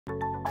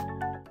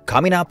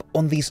Coming up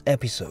on this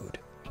episode.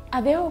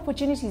 Are there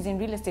opportunities in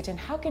real estate, and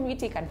how can we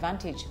take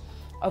advantage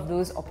of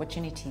those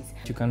opportunities?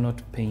 You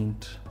cannot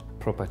paint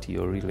property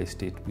or real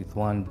estate with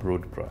one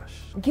broad brush.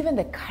 Given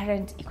the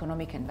current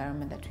economic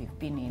environment that we've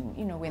been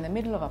in, we're in the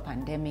middle of a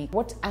pandemic,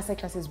 what asset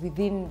classes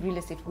within real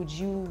estate would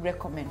you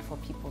recommend for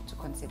people to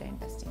consider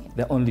investing in?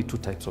 There are only two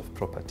types of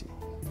property.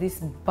 This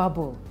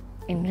bubble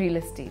in real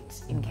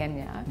estate in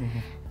Kenya,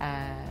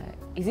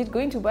 is it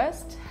going to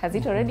burst? Has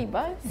it already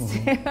burst?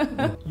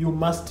 You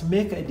must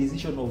make a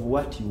decision of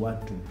what you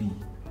want to be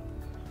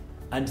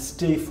and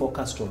stay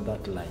focused on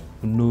that line.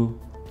 Know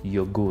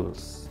your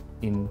goals.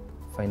 In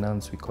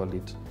finance, we call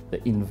it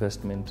the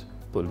investment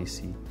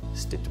policy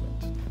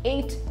statement.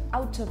 8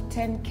 out of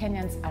 10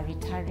 Kenyans are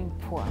retiring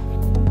poor.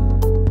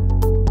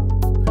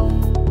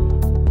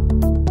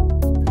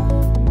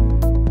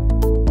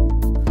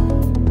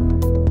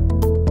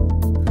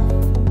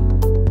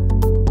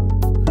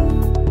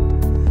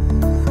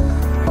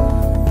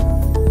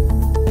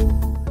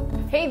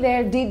 Hey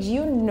there, did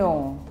you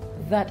know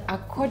that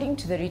according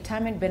to the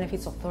Retirement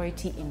Benefits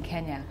Authority in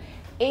Kenya,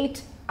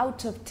 8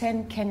 out of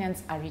 10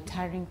 Kenyans are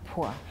retiring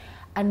poor,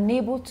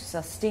 unable to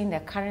sustain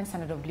their current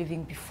standard of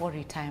living before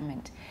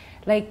retirement?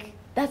 Like,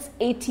 that's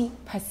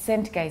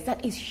 80%, guys.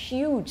 That is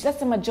huge. That's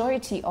the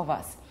majority of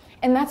us.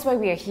 And that's why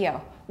we are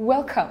here.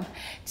 Welcome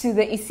to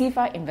the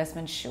ICIFA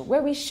Investment Show,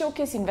 where we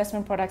showcase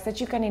investment products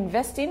that you can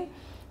invest in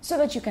so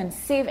that you can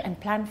save and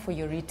plan for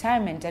your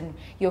retirement and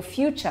your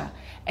future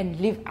and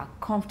live a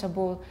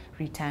comfortable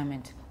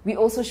retirement. We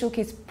also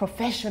showcase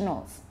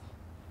professionals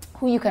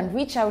who you can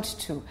reach out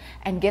to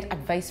and get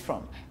advice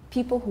from.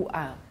 People who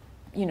are,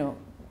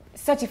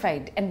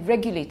 certified and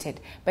regulated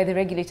by the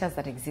regulators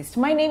that exist.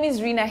 My name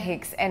is Rina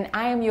Hicks, and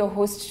I am your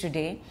host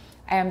today.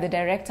 I am the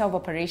Director of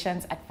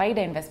Operations at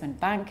FIDA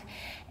Investment Bank,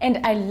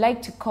 and I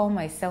like to call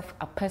myself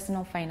a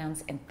personal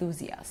finance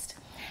enthusiast.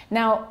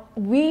 Now,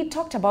 we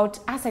talked about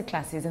asset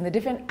classes and the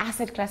different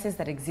asset classes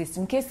that exist.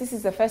 In case this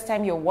is the first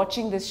time you're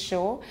watching this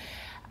show,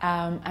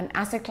 an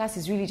asset class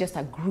is really just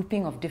a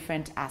grouping of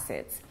different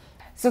assets.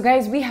 So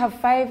guys, we have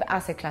 5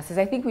 asset classes.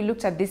 I think we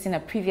looked at this in a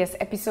previous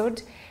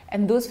episode,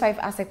 and those 5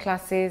 asset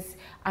classes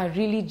are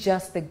really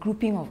just the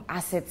grouping of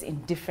assets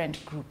in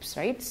different groups,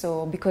 right?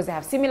 So because they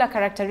have similar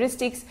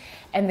characteristics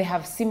and they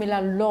have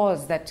similar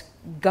laws that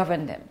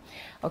govern them.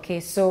 Okay,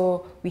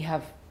 so we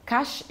have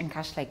cash and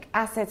cash-like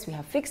assets, we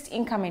have fixed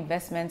income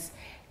investments,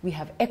 we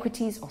have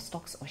equities or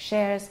stocks or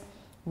shares,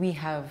 we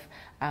have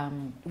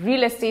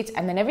real estate,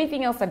 and then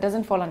everything else that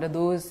doesn't fall under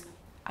those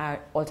are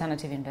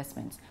alternative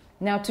investments.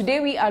 Now, today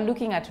we are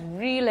looking at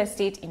real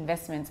estate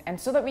investments, and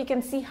so that we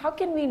can see how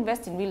can we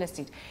invest in real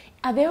estate.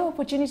 Are there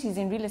opportunities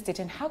in real estate,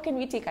 and how can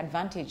we take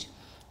advantage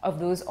of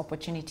those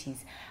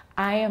opportunities?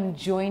 I am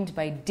joined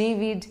by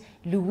David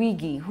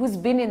Luwigi, who's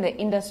been in the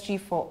industry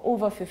for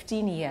over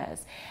 15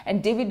 years.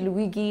 And David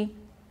Luwigi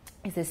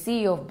is the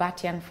CEO of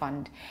Batian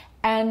Fund.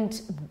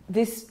 And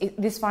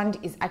this fund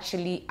is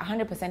actually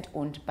 100%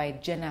 owned by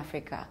Gen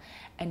Africa.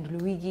 And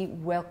Luwigi,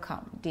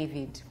 welcome,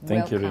 David.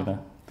 Thank welcome. you,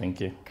 Rina. Thank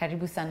you.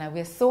 Karibu sana.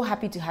 We're so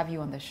happy to have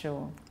you on the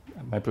show.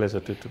 My pleasure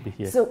to be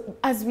here. So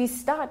as we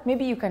start,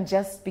 maybe you can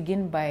just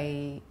begin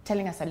by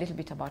telling us a little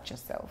bit about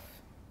yourself.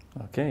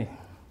 Okay.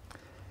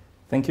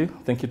 Thank you.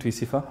 Thank you to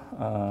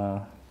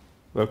ICIFA.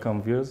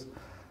 Welcome, viewers.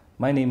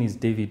 My name is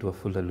David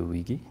Wafula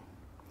Luwigi.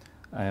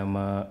 I am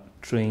a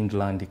trained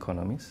land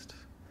economist,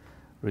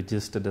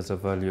 registered as a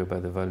valuer by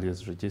the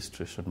Valuers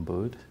Registration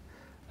Board,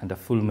 and a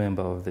full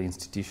member of the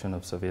Institution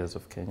of Surveyors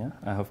of Kenya.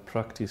 I have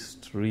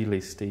practiced real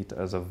estate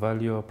as a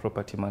valuer,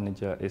 property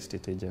manager,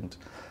 estate agent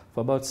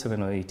for about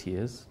 7 or 8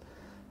 years.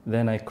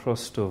 Then I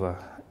crossed over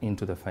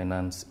into the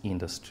finance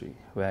industry,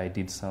 where I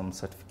did some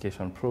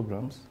certification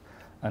programs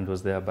and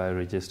was thereby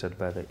registered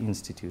by the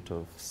Institute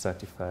of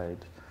Certified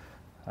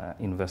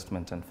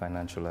Investment and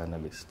Financial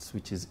Analysts,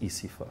 which is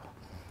ICIFA.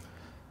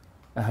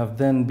 I have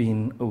then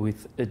been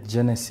with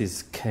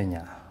Genesis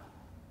Kenya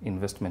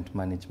Investment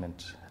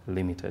Management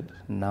Limited,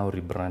 now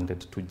rebranded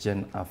to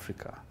Gen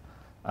Africa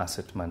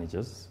Asset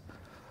Managers.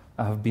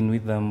 I have been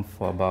with them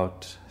for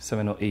about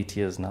 7 or 8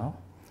 years now,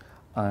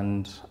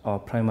 and our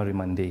primary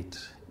mandate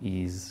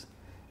is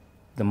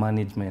the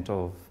management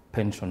of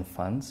pension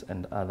funds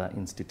and other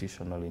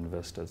institutional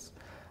investors.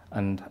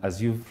 And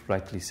as you've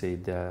rightly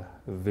said, there are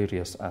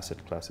various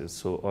asset classes.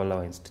 So all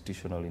our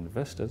institutional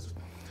investors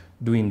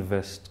do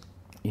invest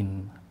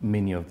in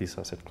many of these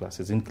asset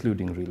classes,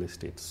 including real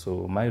estate.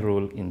 So my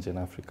role in Gen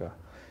Africa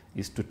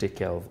is to take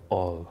care of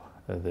all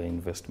the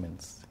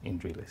investments in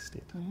real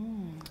estate.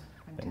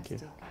 Thank you.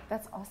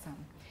 That's awesome.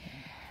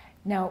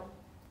 Now,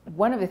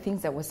 one of the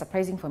things that was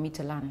surprising for me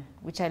to learn,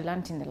 which I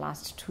learned in the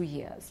last 2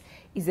 years,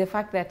 is the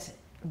fact that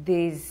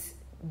there's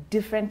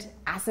different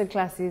asset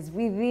classes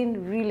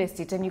within real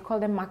estate, and you call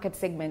them market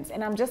segments.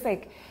 And I'm just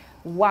like,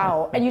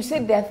 wow. And you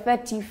said there are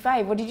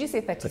 35, or did you say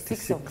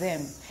 36 of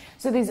them?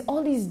 So there's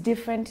all these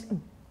different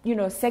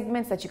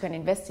segments that you can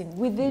invest in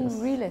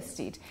within real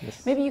estate.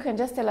 Yes. Maybe you can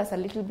just tell us a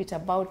little bit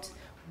about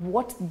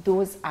what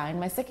those are. And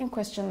my second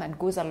question that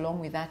goes along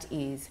with that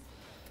is,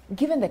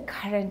 given the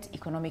current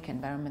economic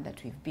environment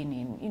that we've been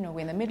in,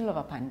 we're in the middle of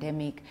a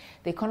pandemic,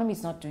 the economy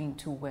is not doing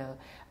too well.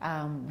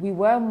 We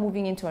were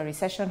moving into a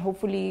recession.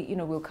 Hopefully,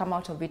 we'll come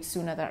out of it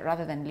sooner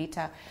rather than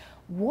later.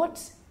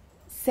 What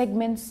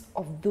segments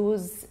of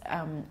those,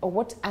 or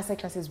what asset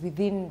classes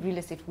within real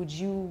estate would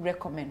you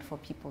recommend for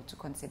people to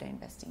consider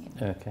investing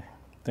in? Okay,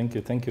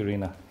 thank you,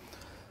 Rina.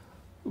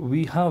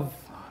 We have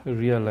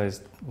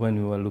realized when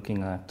we were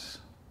looking at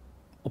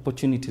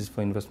opportunities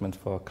for investment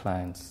for our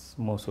clients,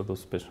 most of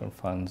those pension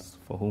funds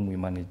for whom we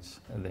manage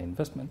the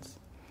investments,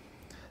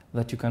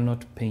 that you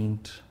cannot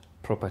paint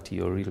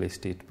property or real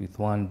estate with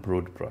one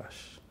broad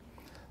brush.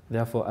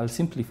 Therefore, I'll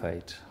simplify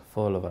it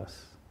for all of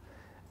us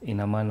in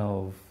a manner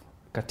of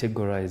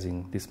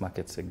categorizing these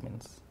market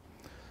segments.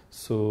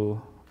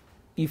 So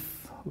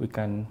if we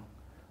can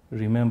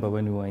remember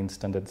when we were in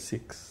Standard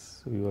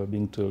 6, we were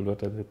being told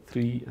what are the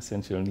 3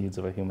 essential needs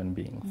of a human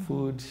being: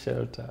 food,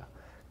 shelter,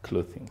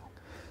 clothing.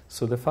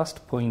 So the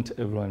first point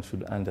everyone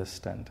should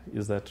understand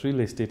is that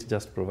real estate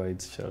just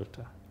provides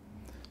shelter.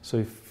 So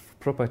if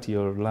property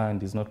or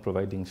land is not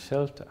providing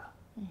shelter,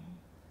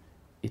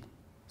 it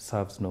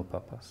serves no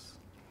purpose.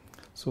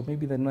 So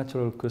maybe the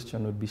natural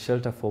question would be,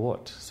 shelter for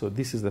what? So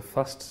this is the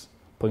first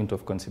point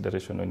of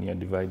consideration when you're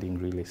dividing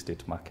real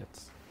estate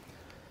markets.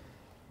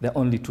 There are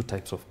only 2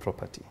 types of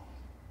property.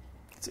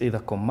 It's either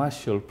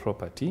commercial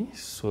property,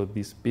 so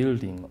this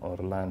building or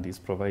land is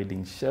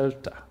providing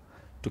shelter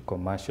to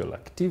commercial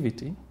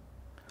activity,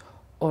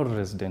 or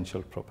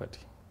residential property.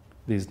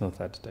 There is no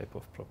third type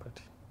of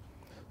property.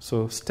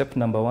 So step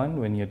number 1,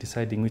 when you're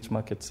deciding which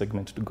market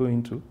segment to go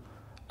into,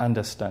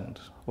 understand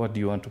what do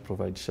you want to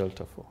provide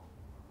shelter for?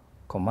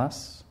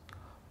 Commerce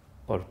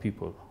or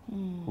people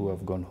who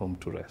have gone home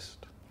to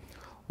rest?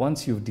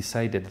 Once you've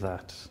decided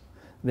that,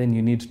 then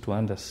you need to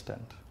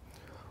understand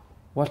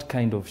what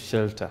kind of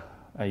shelter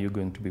are you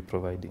going to be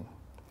providing?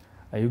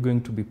 Are you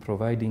going to be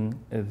providing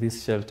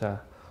this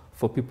shelter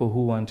for people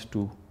who want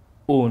to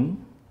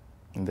own,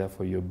 and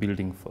therefore you're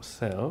building for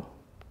sale,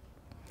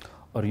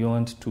 or you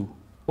want to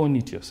own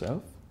it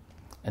yourself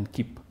and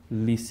keep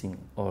leasing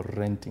or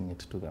renting it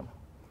to them?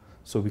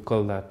 So we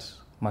call that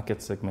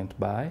market segment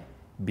by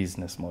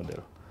business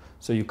model.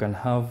 So you can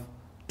have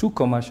 2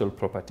 commercial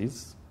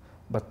properties,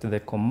 but the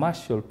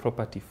commercial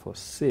property for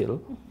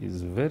sale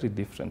is very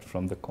different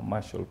from the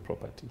commercial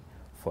property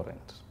for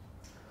rent.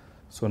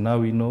 So now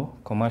we know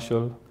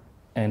commercial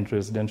and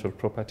residential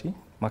property,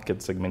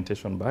 market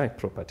segmentation by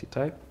property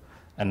type,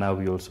 and now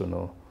we also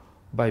know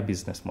by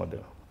business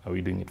model. Are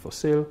we doing it for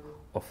sale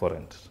or for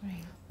rent?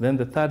 Right. Then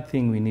the third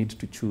thing we need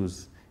to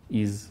choose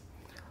is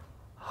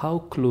how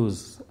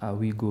close are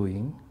we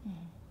going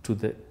to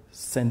the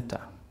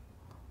center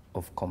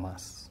of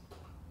commerce?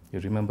 You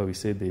remember we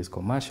said there is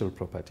commercial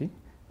property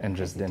and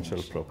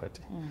residential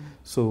property.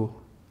 So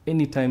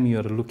anytime you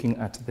are looking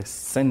at the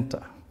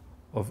center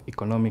of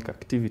economic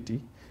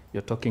activity,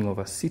 you're talking of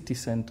a city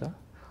center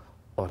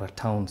or a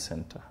town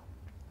center.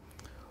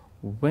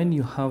 When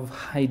you have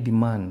high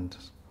demand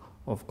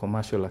of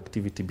commercial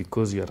activity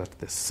because you're at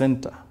the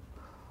center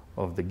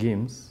of the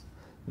games,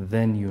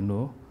 then you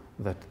know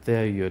that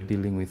there you're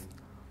dealing with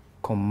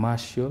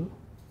commercial,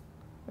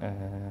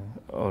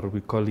 or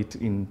we call it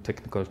in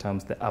technical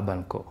terms the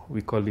urban core.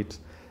 We call it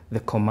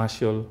the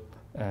commercial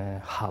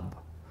hub.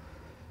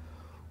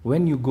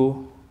 When you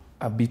go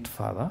a bit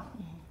further,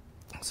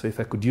 so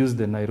if I could use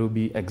the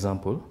Nairobi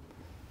example,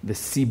 the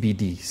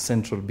CBD,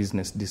 Central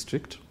Business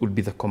District, would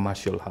be the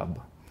commercial hub.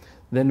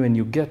 Then when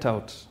you get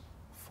out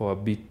for a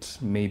bit,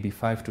 maybe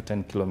 5 to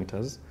 10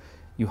 kilometers,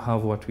 you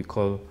have what we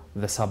call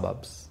the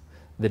suburbs.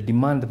 The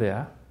demand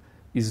there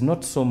is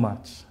not so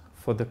much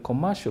for the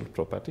commercial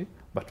property,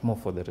 but more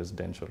for the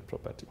residential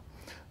property.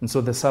 And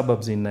so the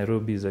suburbs in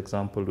Nairobi's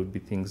example would be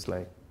things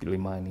like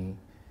Kilimani,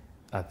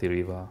 Athi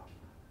River,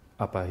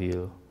 Upper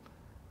Hill,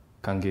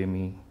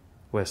 Kangemi,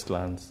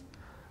 Westlands.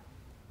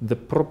 The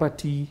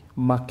property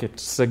market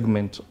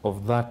segment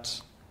of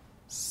that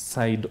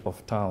side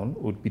of town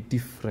would be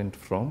different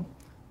from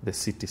the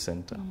city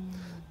center.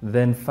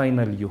 Then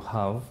finally you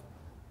have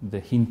the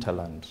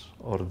hinterland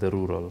or the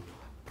rural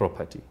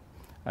property.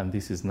 And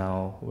this is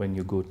now when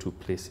you go to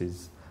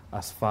places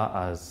as far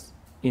as,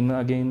 in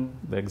again,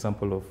 the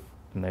example of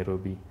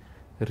Nairobi,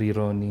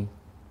 Rironi,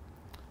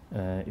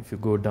 if you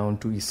go down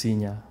to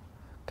Isinya,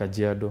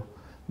 Kajiado,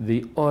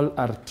 they all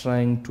are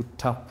trying to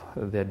tap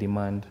their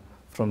demand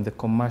from the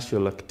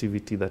commercial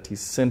activity that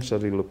is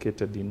centrally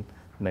located in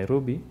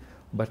Nairobi,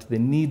 but the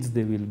needs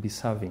they will be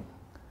serving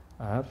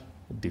are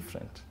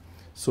different.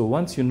 So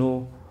once you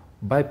know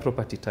by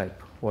property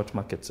type what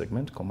market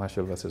segment,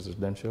 commercial versus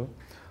residential,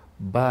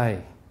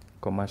 by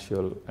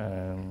commercial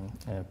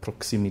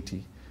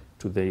proximity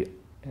to the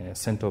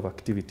center of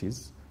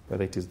activities,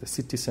 whether it is the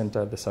city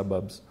center, the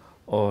suburbs,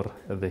 or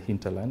the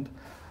hinterland.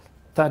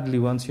 Thirdly,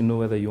 once you know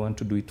whether you want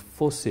to do it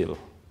for sale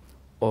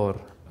or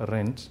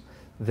rent,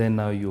 then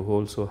now you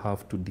also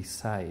have to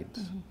decide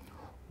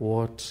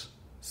what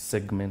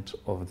segment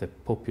of the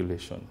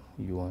population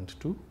you want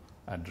to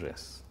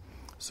address.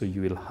 So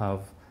you will have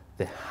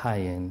the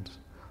high-end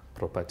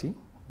property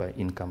by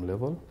income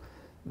level,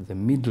 the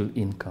middle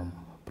income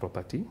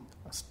property,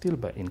 still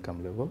by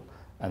income level,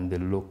 and the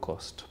low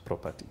cost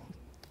property.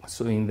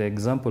 So in the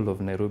example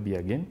of Nairobi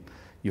again,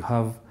 you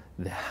have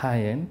the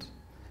high end,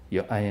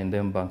 your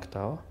I&M Bank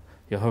Tower,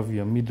 you have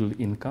your middle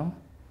income,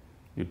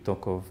 you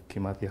talk of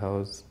Kimathi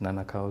House,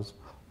 Nanak House,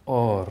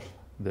 or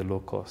the low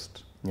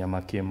cost,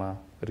 Nyamakema,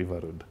 River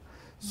Road.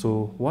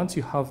 So once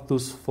you have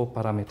those 4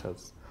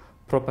 parameters,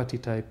 property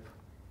type,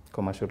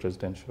 commercial,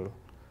 residential,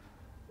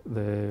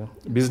 the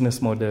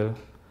business model,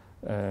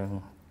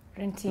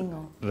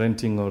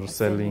 renting or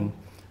selling,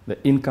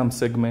 the income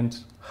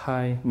segment,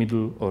 high,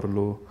 middle, or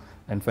low,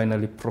 and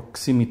finally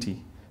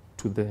proximity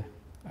to the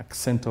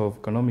center of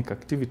economic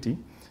activity,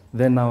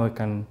 then now I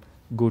can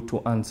go to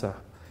answer,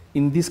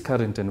 in this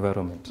current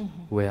environment,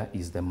 where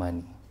is the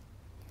money?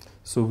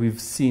 So we've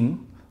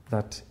seen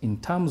that in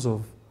terms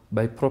of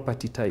by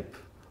property type,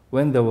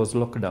 when there was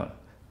lockdown,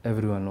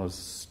 everyone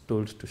was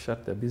told to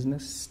shut their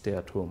business, stay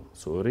at home.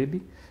 So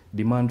already,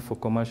 demand for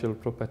commercial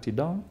property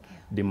down,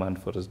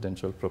 demand for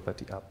residential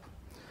property up.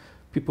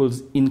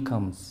 People's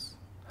incomes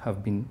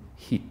have been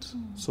hit.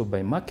 So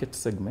by market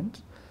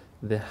segment,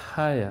 the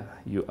higher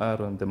you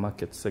are on the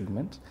market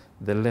segment,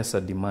 the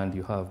lesser demand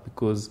you have.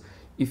 Because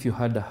if you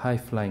had a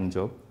high-flying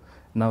job,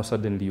 now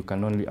suddenly you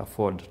can only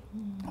afford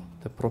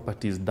the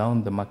properties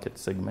down the market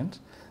segment.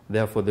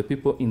 Therefore, the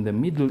people in the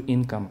middle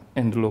income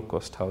and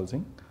low-cost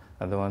housing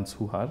are the ones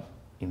who are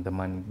in the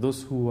money.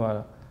 Those who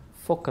are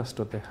focused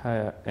on the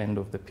higher end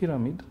of the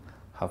pyramid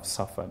have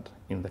suffered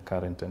in the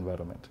current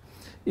environment.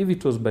 If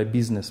it was by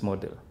business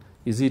model,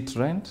 is it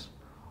rent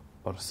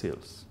or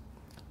sales?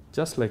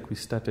 Just like we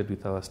started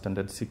with our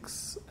Standard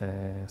 6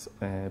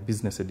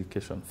 business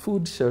education,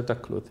 food, shelter,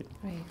 clothing.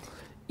 Right.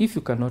 If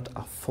you cannot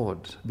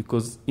afford,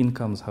 because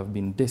incomes have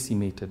been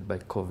decimated by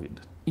COVID,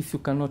 if you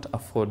cannot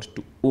afford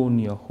to own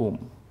your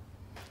home,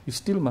 you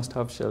still must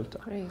have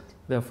shelter. Right.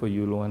 Therefore,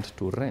 you'll want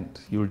to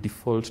rent. You'll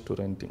default to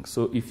renting.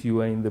 So if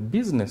you are in the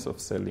business of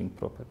selling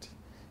property,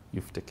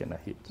 you've taken a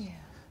hit. Yeah.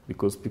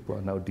 Because people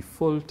are now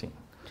defaulting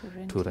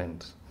to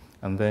rent.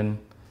 And then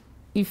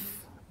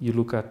if you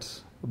look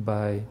at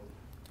by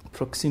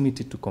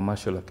proximity to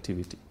commercial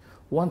activity,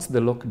 once the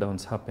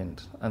lockdowns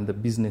happened and the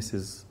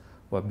businesses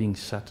were being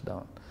shut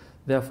down,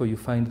 therefore you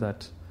find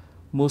that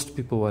most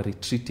people were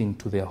retreating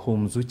to their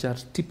homes, which are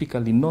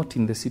typically not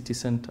in the city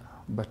center,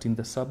 but in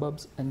the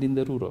suburbs and in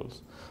the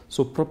rurals.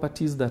 So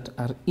properties that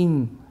are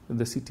in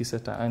the city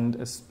center, and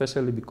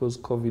especially because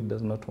COVID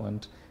does not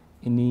want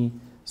any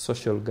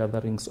social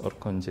gatherings or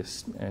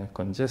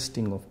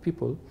congesting of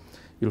people,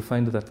 you'll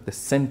find that the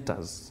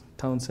centers,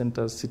 town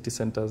centers, city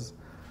centers,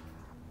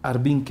 are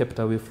being kept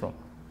away from.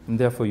 And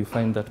therefore, you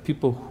find that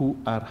people who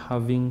are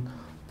having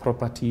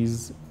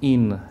properties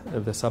in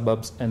the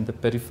suburbs and the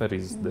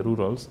peripheries, the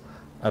rurals,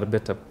 are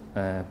better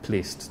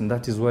placed. And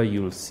that is why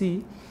you'll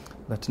see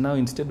that now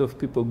instead of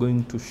people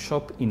going to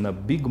shop in a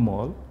big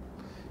mall,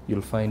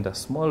 you'll find a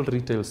small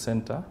retail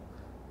center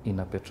in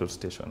a petrol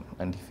station.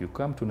 And if you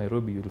come to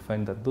Nairobi, you'll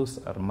find that those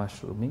are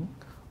mushrooming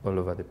all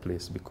over the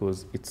place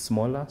because it's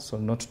smaller, so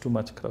not too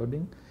much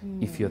crowding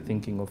if you're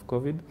thinking of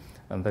COVID.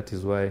 And that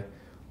is why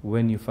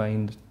when you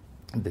find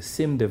the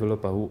same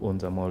developer who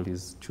owns a mall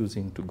is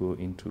choosing to go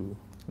into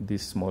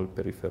these small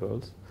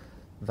peripherals,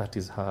 that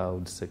is how I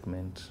would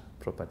segment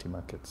property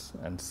markets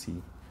and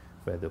see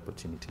where the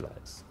opportunity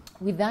lies.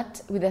 With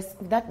that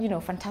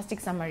fantastic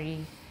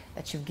summary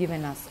that you've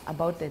given us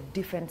about the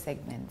different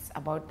segments,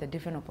 about the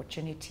different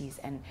opportunities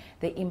and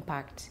the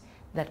impact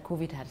that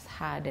COVID has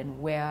had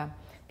and where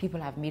people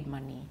have made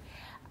money.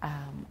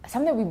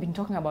 Something we've been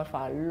talking about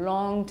for a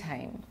long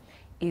time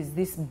is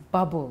this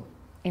bubble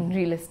in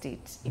real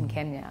estate in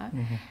Kenya.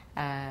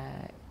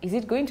 Is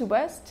it going to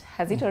burst?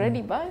 Has it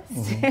already burst?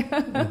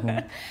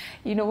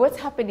 What's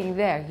happening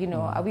there?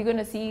 Are we going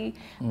to see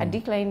a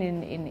decline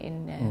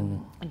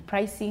in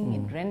pricing,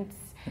 in rents?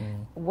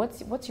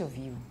 What's your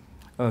view?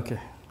 Okay,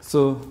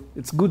 so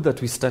it's good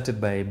that we started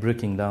by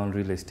breaking down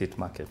real estate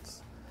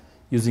markets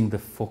using the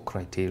 4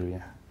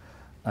 criteria.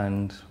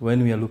 And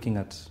when we are looking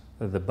at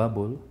the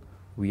bubble,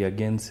 we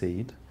again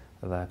said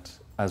that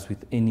as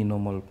with any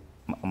normal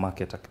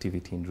market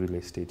activity in real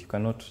estate, you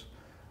cannot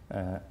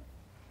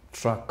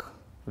track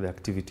the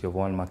activity of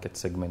one market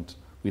segment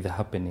with the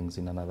happenings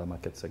in another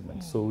market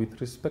segment. So with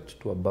respect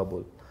to a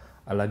bubble,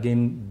 I'll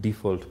again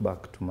default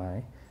back to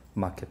my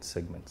market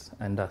segments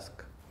and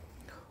ask,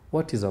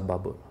 what is a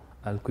bubble?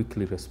 I'll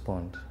quickly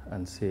respond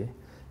and say,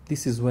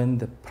 this is when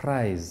the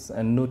price,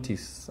 and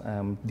notice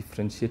I'm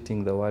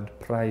differentiating the word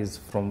price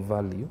from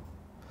value.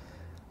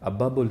 A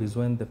bubble is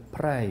when the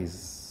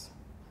price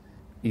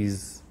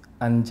is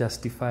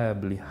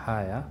unjustifiably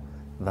higher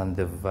than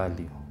the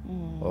value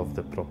of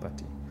the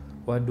property.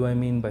 What do I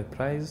mean by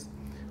price?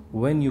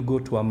 When you go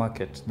to a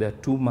market, there are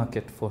 2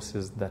 market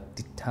forces that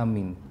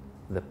determine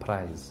the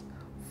price.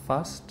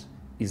 First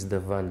is the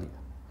value.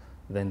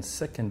 Then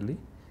secondly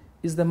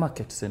is the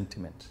market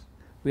sentiment.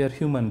 We are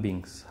human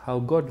beings. How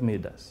God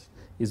made us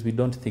is we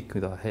don't think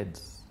with our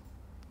heads.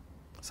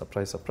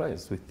 Surprise,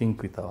 surprise, we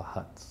think with our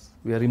hearts.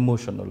 We are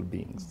emotional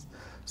beings.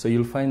 So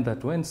you'll find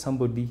that when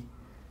somebody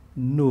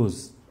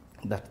knows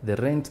that the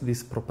rent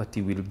this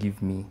property will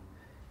give me,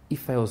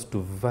 if I was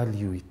to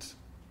value it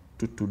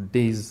to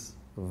today's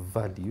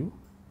value,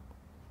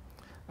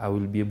 I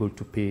will be able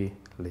to pay,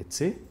 let's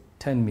say,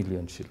 10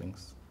 million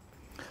shillings.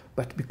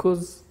 But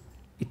because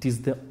it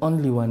is the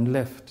only one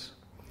left,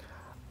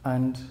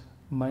 and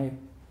my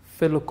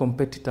fellow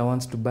competitor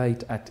wants to buy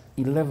it at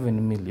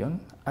 11 million,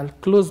 I'll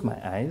close my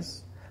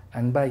eyes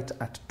and buy it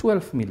at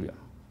 12 million.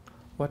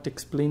 What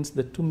explains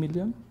the 2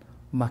 million?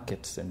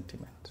 Market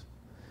sentiment.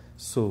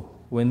 So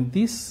when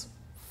this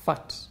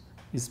fat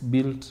is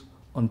built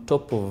on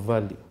top of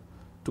value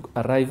to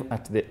arrive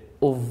at the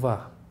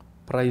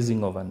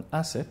overpricing of an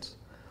asset,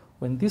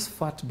 when this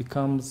fat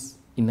becomes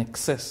in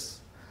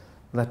excess,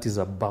 that is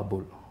a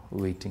bubble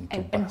waiting to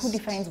burst. And who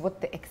defines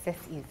what the excess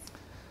is?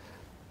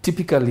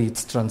 Typically,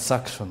 it's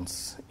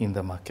transactions in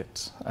the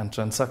market, and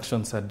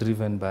transactions are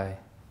driven by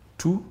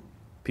two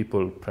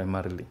people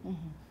primarily.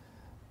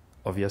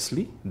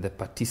 Obviously, the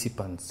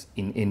participants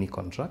in any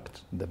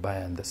contract, the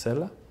buyer and the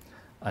seller,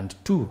 and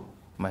two,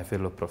 my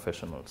fellow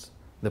professionals,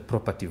 the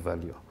property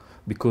value,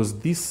 because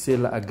these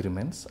seller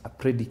agreements are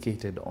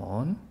predicated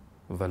on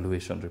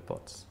valuation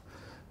reports.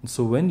 And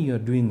so when you're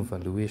doing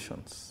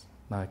valuations,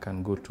 now I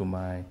can go to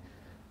my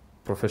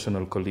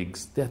professional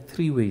colleagues, there are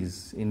three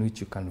ways in which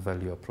you can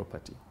value a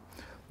property.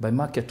 By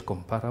market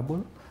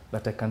comparable,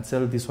 that I can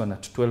sell this one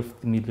at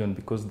 12 million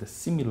because the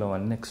similar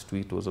one next to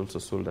it was also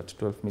sold at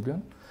 12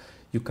 million.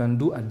 You can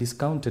do a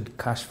discounted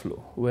cash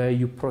flow where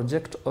you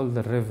project all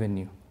the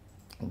revenue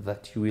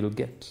that you will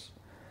get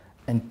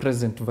and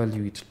present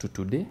value it to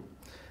today.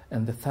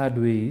 And the third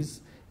way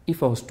is,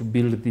 if I was to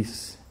build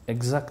this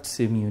exact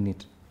same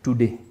unit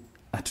today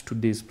at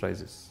today's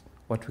prices,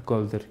 what we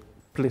call the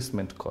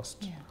replacement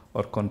cost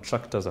or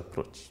contractor's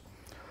approach,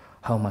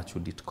 how much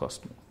would it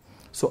cost me?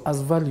 So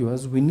as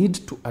valuers, we need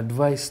to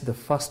advise the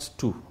first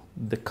two,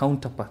 the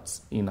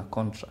counterparts in a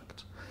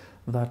contract,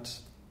 that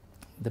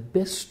the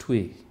best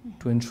way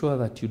to ensure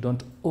that you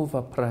don't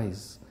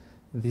overprice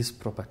this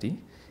property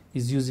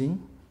is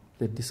using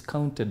the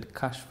discounted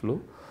cash flow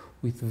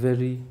with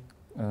very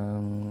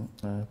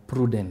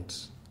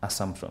prudent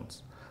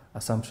assumptions.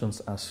 Assumptions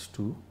as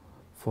to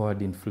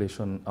forward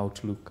inflation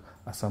outlook,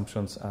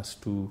 assumptions as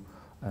to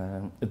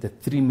the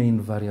three main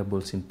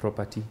variables in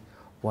property.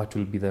 What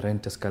will be the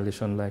rent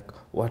escalation like?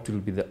 What will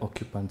be the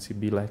occupancy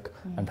be like?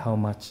 And how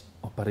much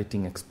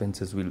operating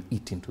expenses will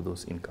eat into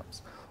those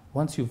incomes?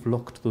 Once you've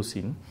locked those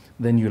in,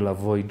 then you'll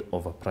avoid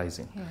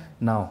overpricing.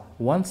 Now,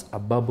 once a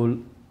bubble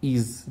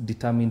is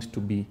determined to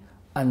be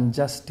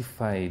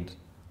unjustified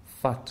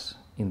fat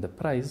in the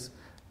price,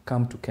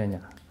 come to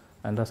Kenya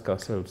and ask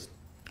ourselves,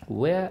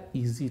 where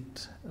is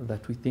it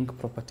that we think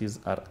properties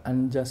are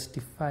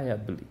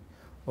unjustifiably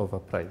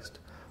overpriced?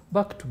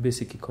 Back to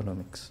basic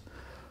economics.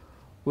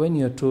 When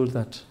you're told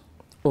that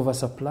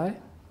oversupply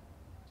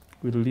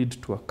will lead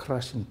to a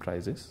crash in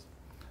prices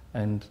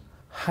and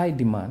high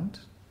demand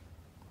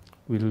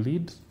will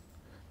lead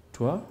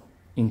to an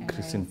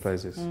increase in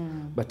prices.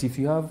 But if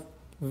you have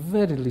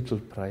very little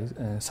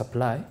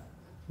supply,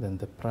 then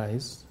the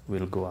price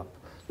will go up.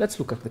 Let's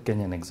look at the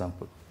Kenyan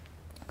example.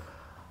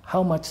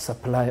 How much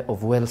supply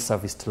of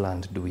well-serviced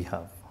land do we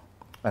have?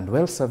 And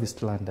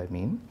well-serviced land, I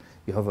mean,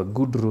 you have a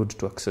good road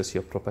to access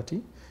your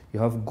property, you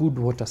have good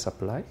water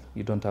supply,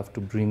 you don't have to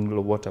bring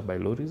water by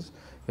lorries,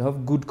 you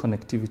have good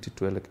connectivity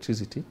to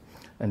electricity,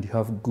 and you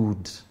have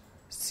good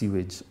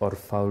sewage or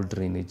foul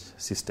drainage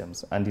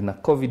systems. And in a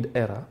COVID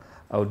era,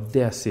 I would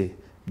dare say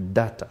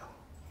data,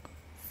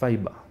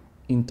 fiber,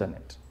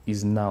 internet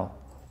is now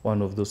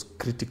one of those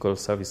critical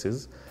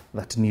services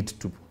that need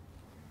to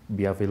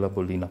be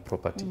available in a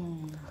property.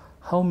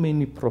 How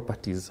many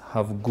properties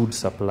have good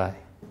supply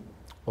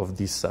of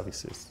these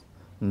services?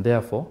 And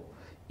therefore,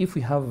 if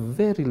we have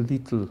very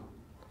little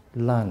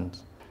land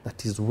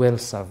that is well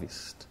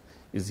serviced,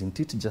 isn't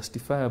it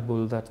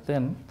justifiable that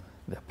then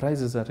the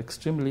prices are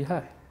extremely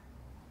high?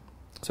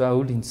 So I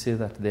wouldn't say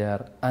that they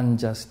are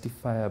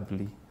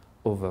unjustifiably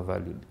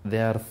overvalued.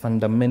 They are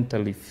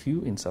fundamentally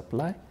few in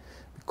supply,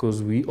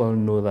 because we all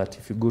know that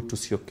if you go to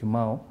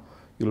Syokimau,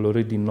 you'll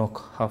already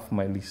knock half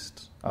my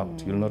list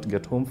out. You'll not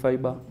get home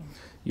fiber,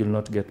 you'll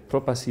not get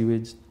proper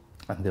sewage,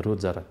 and the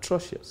roads are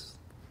atrocious.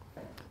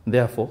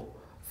 Therefore,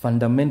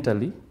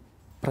 fundamentally,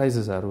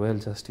 prices are well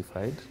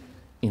justified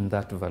in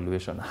that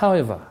valuation.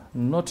 However,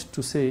 not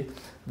to say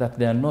that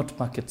there are not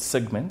market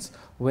segments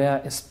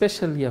where,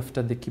 especially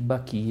after the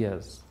Kibaki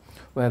years,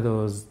 where there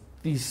was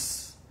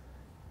this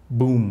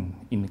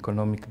boom in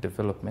economic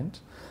development,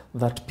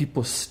 that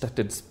people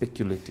started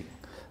speculating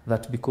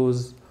that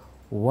because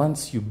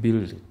once you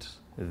build it,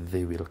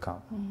 they will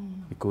come.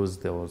 Because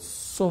there was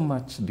so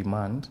much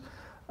demand,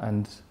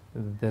 and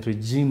the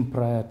regime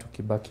prior to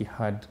Kibaki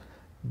had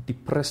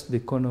depressed the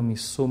economy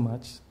so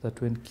much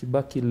that when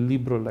Kibaki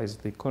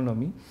liberalized the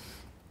economy,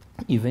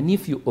 even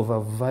if you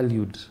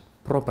overvalued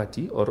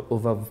property or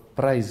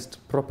overpriced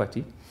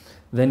property,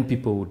 then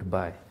people would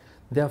buy.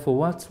 Therefore,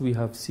 what we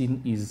have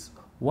seen is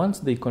once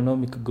the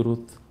economic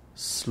growth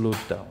slowed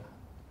down,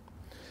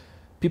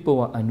 people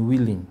were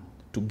unwilling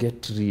to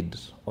get rid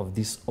of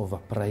this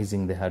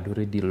overpricing they had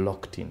already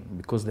locked in,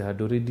 because they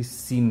had already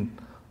seen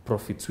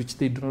profits which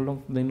they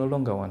no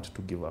longer want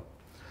to give up.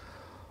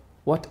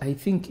 What I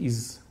think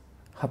is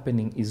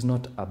happening is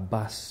not a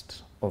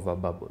burst of a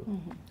bubble.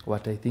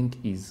 What I think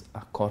is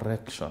a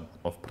correction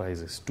of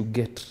prices to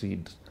get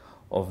rid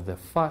of the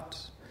fat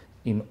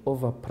in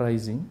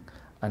overpricing,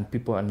 and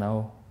people are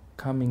now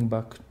coming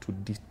back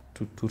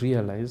to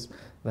realize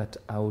that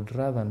I would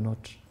rather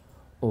not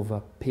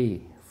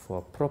overpay for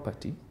a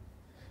property,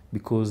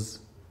 because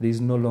there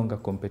is no longer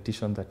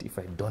competition that if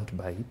I don't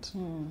buy it,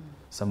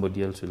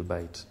 somebody else will buy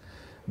it.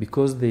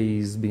 Because there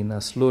has been a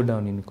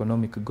slowdown in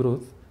economic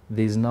growth,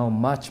 there is now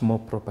much more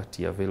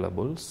property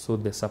available, so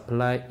the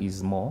supply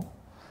is more,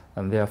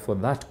 and therefore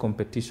that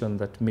competition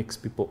that makes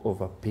people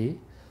overpay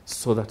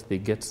so that they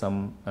get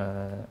some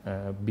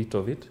bit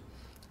of it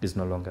is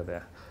no longer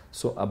there.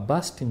 So a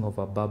bursting of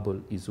a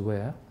bubble is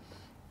where,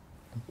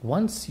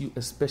 once you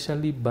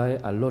especially buy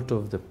a lot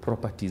of the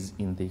properties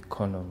in the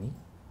economy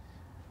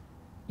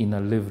in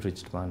a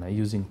leveraged manner,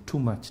 using too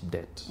much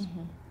debt,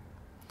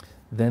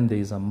 then there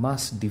is a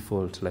mass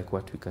default like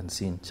what we can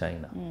see in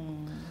China.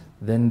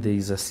 Then there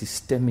is a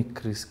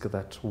systemic risk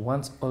that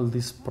once all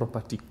this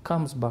property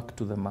comes back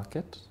to the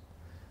market,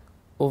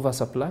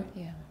 oversupply,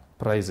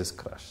 prices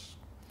crash.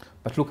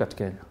 But look at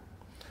Kenya.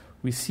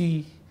 We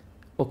see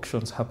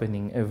auctions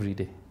happening every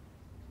day.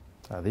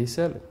 Are they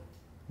selling?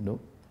 No.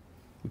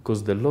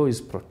 Because the law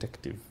is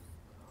protective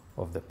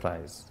of the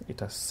price. It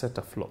has set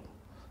a floor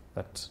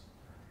that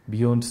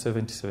beyond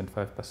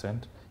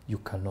 70-75%, you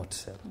cannot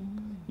sell.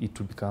 It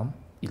will become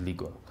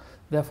illegal.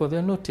 Therefore, there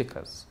are no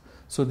takers.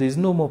 So there is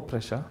no more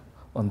pressure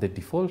on the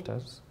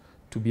defaulters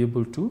to be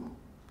able to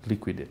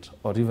liquidate,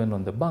 or even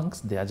on the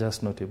banks, they are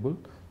just not able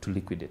to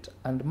liquidate.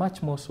 And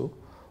much more so,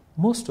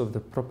 most of the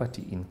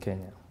property in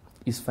Kenya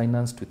is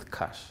financed with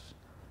cash,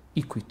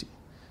 equity.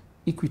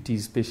 Equity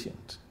is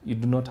patient. You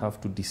do not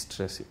have to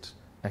distress it.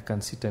 I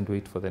can sit and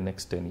wait for the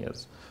next 10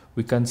 years.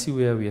 We can see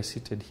where we are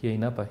seated here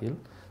in Upper Hill.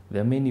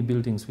 There are many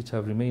buildings which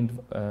have remained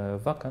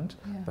vacant,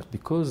 but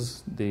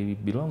because they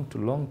belong to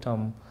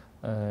long-term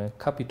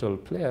capital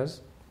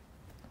players,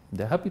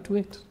 they're happy to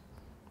wait.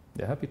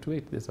 They're happy to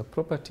wait. There's a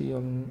property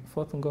on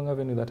 4th Ngong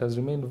Avenue that has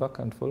remained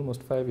vacant for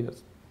almost 5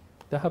 years.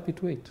 They're happy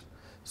to wait.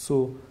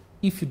 So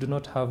if you do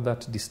not have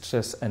that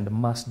distress and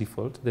mass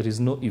default, there is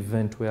no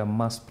event where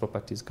mass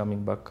property is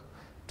coming back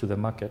to the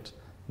market,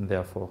 and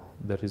therefore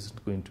there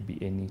isn't going to be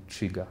any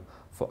trigger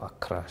for a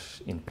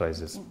crash in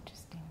prices.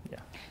 Interesting. Yeah.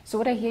 So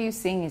what I hear you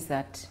saying is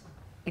that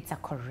it's a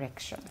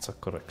correction. It's a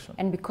correction.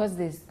 And because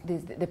there's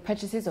the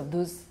purchases of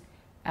those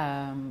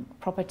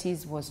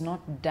properties was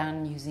not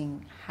done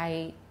using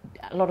a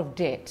lot of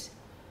debt,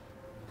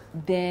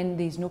 then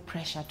there's no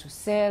pressure to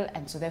sell,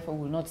 and so therefore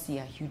we'll not see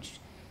a huge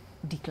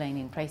decline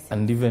in prices.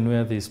 And even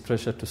where there's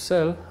pressure to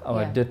sell,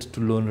 our debt to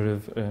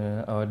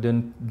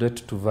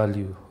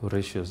value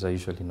ratios are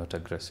usually not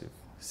aggressive.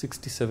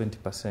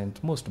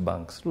 60-70%, most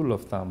banks, rule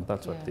of thumb,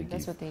 that's what they give.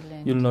 That's what they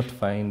lend. You'll not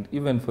find,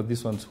 even for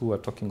these ones who are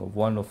talking of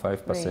 1 or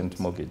 5%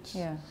 mortgage,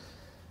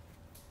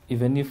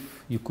 even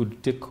if you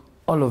could take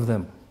all of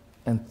them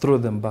and throw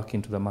them back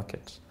into the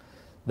market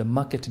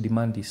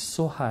demand is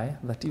so high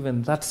that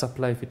even that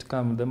supply, if it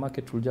comes, the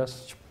market will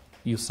just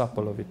usurp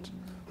all of it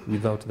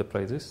without the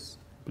prices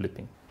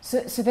blipping.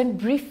 So then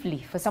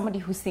briefly, for somebody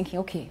who's thinking,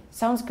 okay,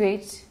 sounds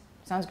great,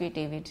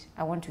 David,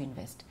 I want to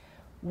invest.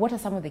 What are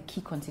some of the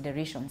key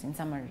considerations, in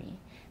summary,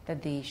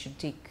 that they should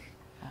take?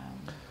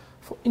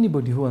 For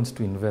anybody who wants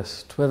to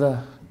invest,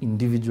 whether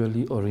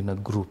individually or in a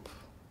group,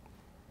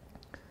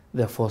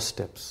 there are 4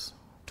 steps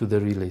to the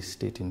real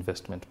estate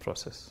investment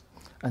process.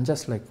 And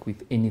just like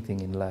with anything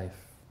in life,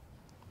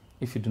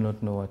 if you do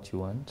not know what you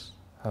want,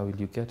 how will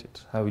you get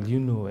it? How will you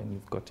know when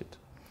you've got it?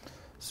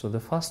 So the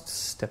first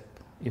step,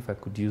 if I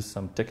could use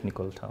some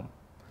technical term,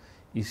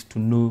 is to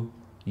know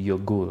your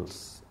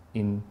goals.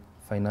 In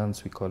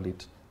finance, we call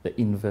it the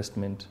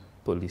investment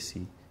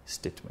policy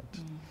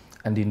statement.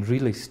 And in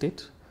real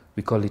estate,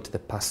 we call it the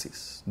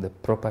PASIS, the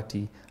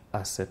property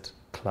asset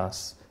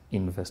class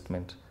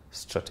investment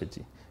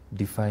strategy.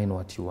 Define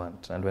what you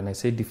want. And when I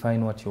say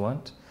define what you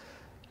want,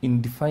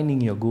 in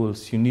defining your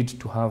goals, you need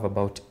to have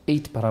about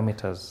 8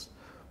 parameters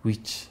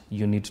which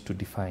you need to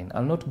define.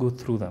 I'll not go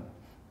through them,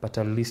 but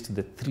I'll list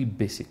the 3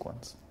 basic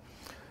ones.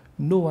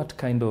 Know what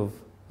kind of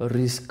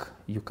risk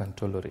you can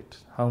tolerate.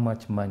 How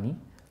much money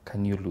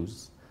can you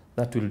lose?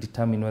 That will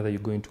determine whether you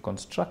go into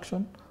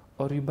construction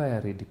or you buy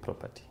a ready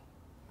property.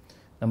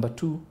 Number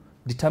 2,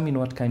 determine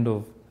what kind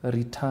of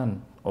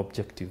return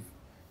objective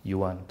you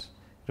want.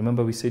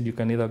 Remember, we said you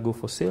can either go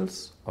for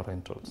sales or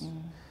rentals.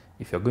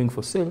 If you're going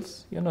for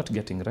sales, you're not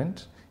getting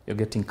rent, you're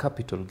getting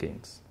capital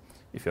gains.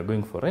 If you're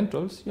going for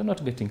rentals, you're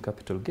not getting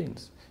capital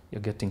gains,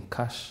 you're getting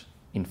cash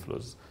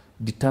inflows.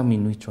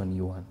 Determine which one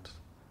you want.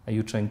 Are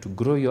you trying to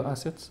grow your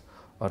assets,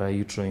 or are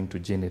you trying to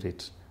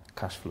generate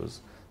cash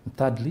flows? And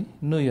thirdly,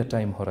 know your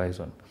time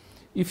horizon.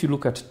 If you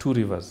look at Two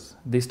Rivers,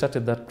 they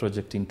started that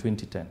project in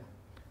 2010.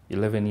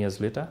 11 years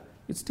later,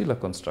 it's still a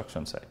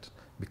construction site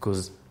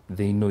because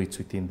they know it's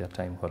within their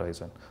time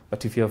horizon.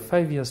 But if you have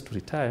 5 years to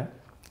retire,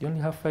 you only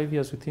have 5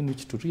 years within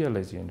which to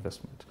realize your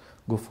investment.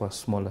 Go for a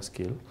smaller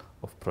scale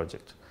of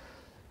project.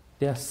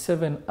 There are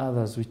 7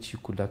 others which you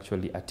could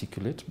actually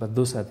articulate, but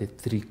those are the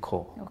 3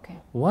 core. Okay.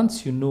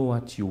 Once you know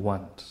what you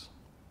want,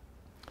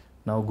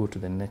 now go to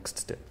the next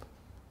step.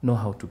 Know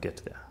how to get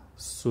there.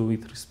 So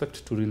with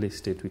respect to real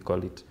estate, we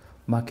call it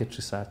market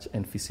research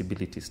and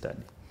feasibility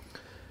study.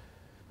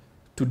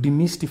 To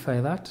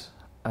demystify that,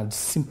 I'd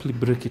simply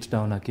break it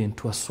down again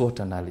to a SWOT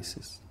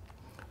analysis.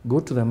 Go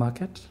to the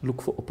market,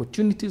 look for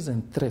opportunities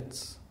and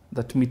threats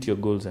that meet your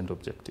goals and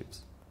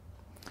objectives,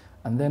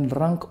 and then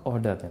rank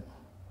order them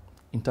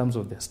in terms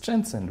of their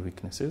strengths and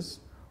weaknesses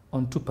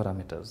on 2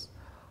 parameters: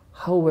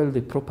 how well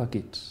they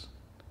propagate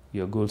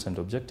your goals and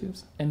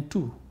objectives, and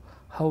 2,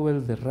 how well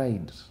they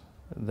ride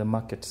the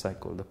market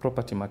cycle, the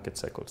property market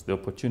cycles, the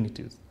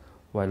opportunities,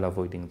 while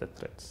avoiding the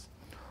threats.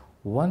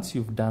 Once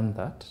you've done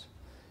that,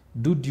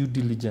 do due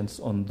diligence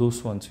on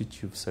those ones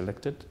which you've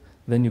selected,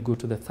 then you go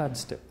to the 3rd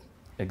step,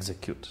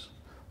 execute.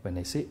 When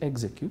I say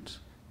execute,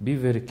 be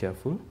very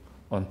careful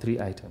on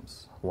 3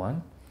 items.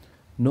 1,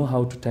 know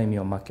how to time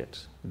your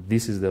market.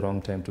 This is the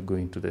wrong time to go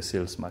into the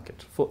sales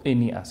market for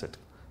any asset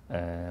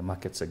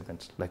market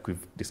segment, like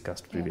we've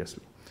discussed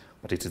previously.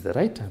 But it is the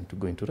right time to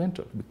go into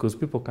rental because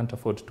people can't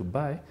afford to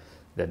buy,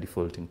 they're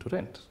defaulting to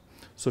rent.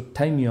 So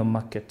time your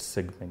market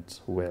segments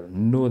well.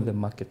 Know the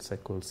market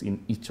cycles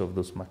in each of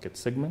those market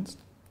segments.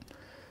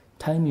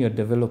 Time your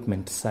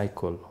development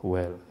cycle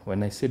well.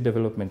 When I say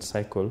development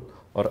cycle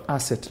or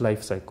asset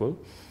life cycle,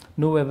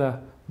 know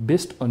whether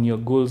based on your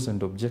goals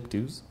and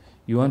objectives,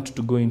 you want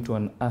to go into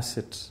an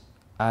asset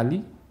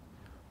early,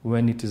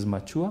 when it is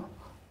mature,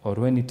 or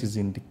when it is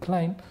in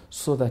decline,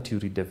 so that you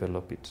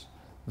redevelop it.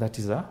 That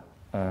is a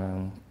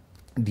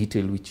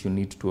detail which you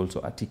need to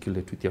also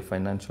articulate with your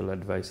financial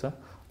advisor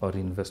or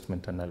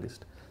investment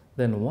analyst.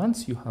 Then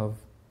once you have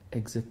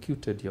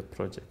executed your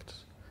project,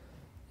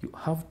 you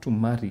have to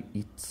marry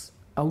its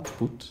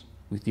output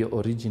with your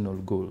original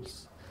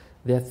goals.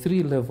 There are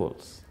 3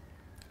 levels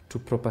to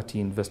property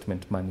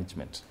investment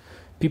management.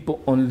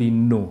 People only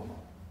know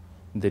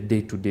the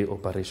day-to-day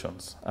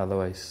operations,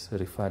 otherwise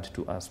referred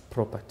to as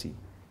property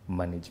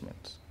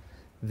management.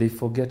 They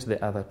forget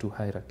the other 2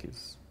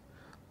 hierarchies: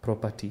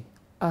 property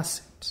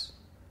asset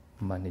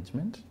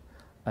management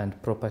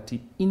and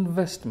property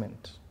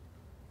investment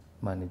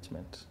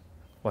management.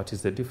 What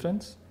is the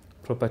difference?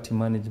 Property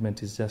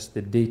management is just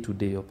the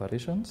day-to-day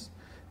operations,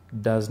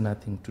 does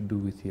nothing to do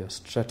with your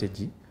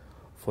strategy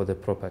for the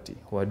property.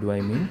 What do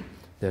I mean?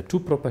 There are 2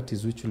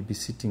 properties which will be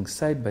sitting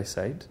side by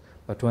side,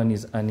 but one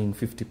is earning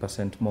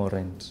 50% more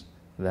rent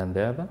than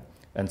the other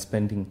and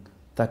spending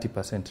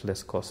 30%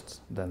 less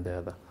costs than the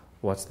other.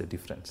 What's the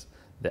difference?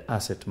 The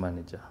asset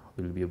manager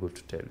will be able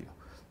to tell you.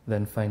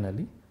 Then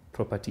finally,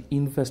 property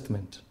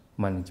investment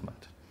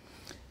management.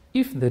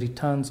 If the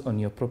returns on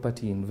your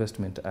property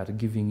investment are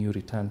giving you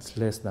returns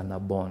less than a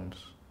bond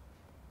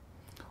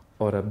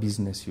or a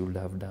business you would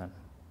have done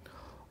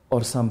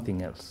or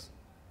something else,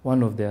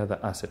 one of the other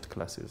asset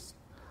classes,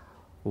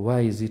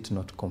 why is it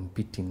not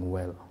competing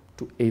well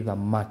to either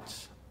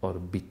match or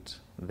beat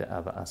the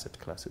other asset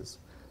classes?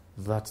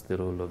 That's the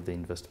role of the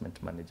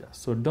investment manager.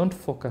 So don't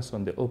focus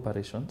on the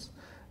operations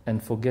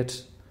and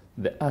forget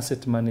the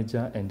asset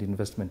manager and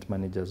investment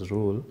manager's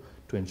role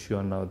to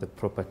ensure now the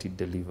property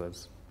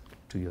delivers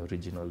to your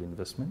original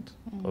investment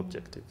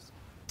objectives.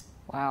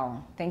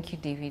 Wow, thank you,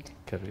 David.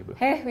 Karibu.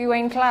 Hey, we were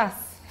in class.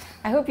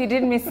 I hope you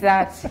didn't miss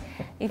that.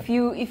 If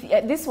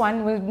this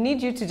one, we'll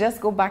need you to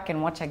just go back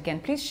and watch again.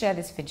 Please share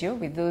this video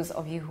with those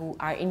of you who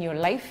are in your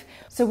life.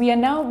 So we are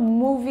now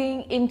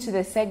moving into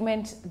the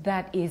segment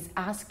that is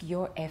Ask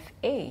Your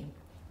FA.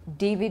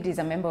 David is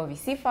a member of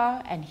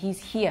ICIFA and he's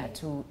here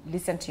to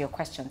listen to your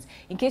questions.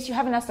 In case you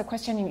haven't asked a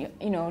question,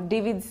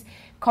 David's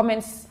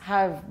comments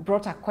have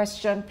brought a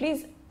question.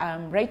 Please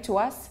write to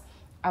us.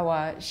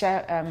 Our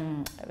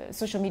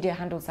social media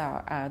handles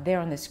are there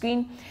on the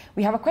screen.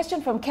 We have a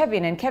question from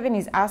Kevin, and Kevin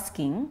is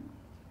asking,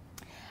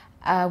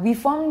 we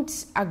formed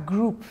a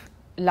group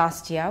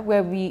last year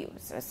where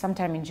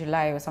sometime in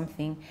July or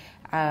something,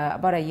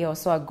 about a year or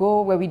so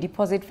ago, where we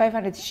deposit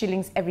 500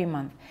 shillings every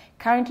month.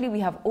 Currently, we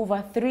have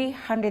over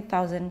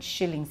 300,000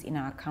 shillings in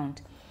our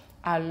account.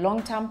 Our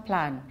long-term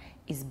plan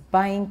is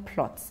buying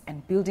plots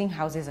and building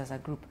houses as a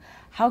group.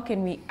 How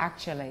can we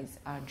actualize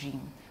our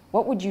dream?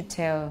 What would you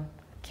tell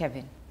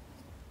Kevin?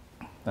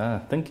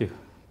 Thank you.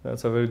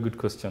 That's a very good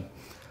question.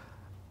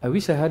 I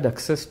wish I had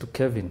access to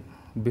Kevin.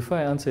 Before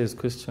I answer his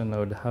question, I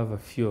would have a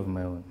few of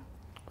my own.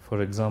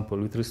 For example,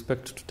 with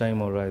respect to time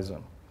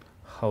horizon,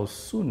 how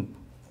soon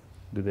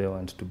do they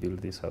want to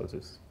build these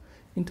houses?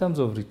 In terms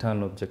of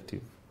return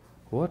objective,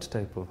 what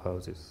type of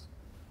houses?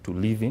 To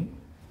live in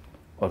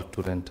or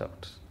to rent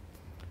out?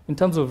 In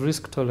terms of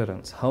risk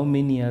tolerance, how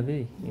many are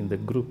they in the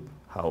group?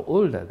 How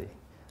old are they?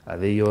 Are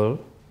they all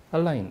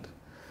aligned?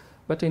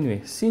 But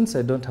anyway, since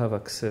I don't have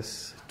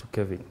access to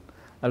Kevin,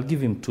 I'll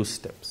give him 2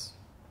 steps.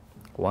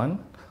 1,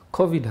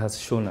 COVID has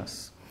shown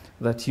us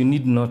that you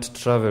need not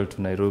travel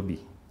to Nairobi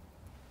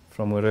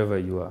from wherever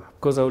you are.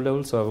 Because I would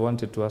also have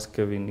wanted to ask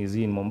Kevin, is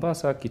he in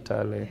Mombasa,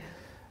 Kitale,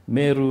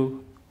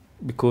 Meru?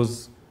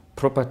 Because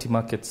property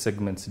market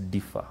segments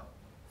differ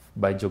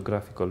by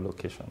geographical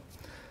location.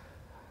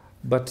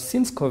 But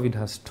since COVID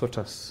has taught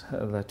us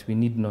that we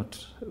need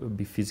not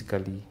be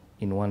physically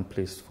in one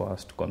place for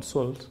us to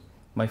consult,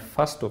 my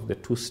first of the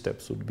 2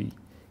 steps would be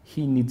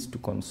he needs to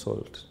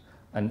consult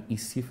an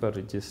ICIFA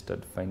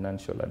registered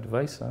financial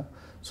advisor,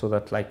 so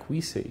that, like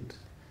we said,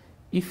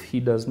 if he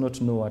does not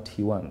know what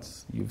he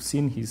wants, you've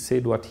seen he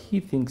said what he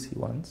thinks he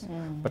wants,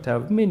 but I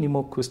have many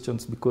more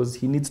questions because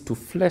he needs to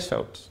flesh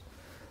out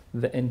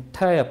the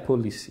entire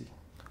policy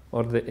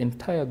or the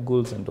entire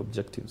goals and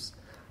objectives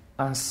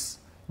as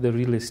the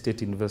real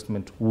estate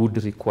investment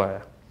would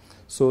require.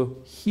 So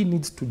he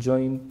needs to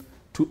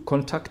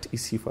contact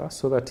ICIFA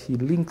so that he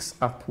links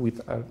up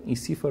with an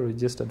ICIFA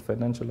registered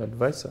financial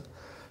advisor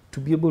to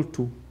be able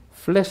to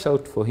flesh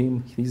out for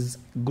him his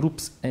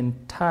group's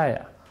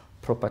entire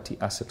property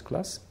asset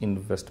class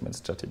investment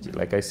strategy.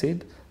 Like I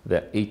said,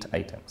 there are 8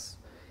 items.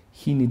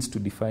 He needs to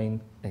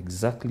define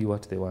exactly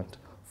what they want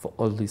for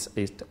all these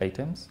 8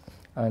 items.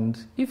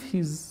 And if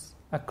he's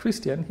a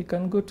Christian, he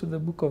can go to the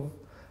book of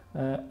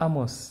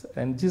Amos,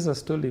 and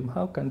Jesus told him,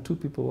 how can 2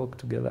 people work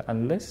together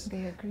unless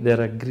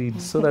they're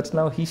agreed? So that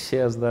now he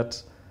shares that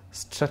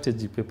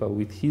strategy paper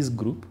with his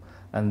group,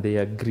 and they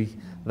agree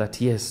that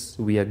yes,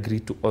 we agree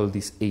to all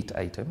these 8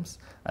 items,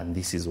 and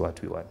this is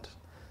what we want.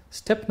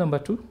 Step number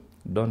 2,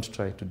 don't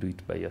try to do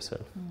it by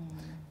yourself.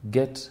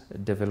 Get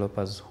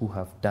developers who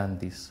have done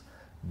this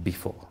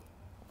before.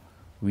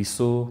 We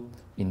saw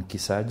in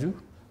Kisaju,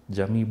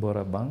 Jamii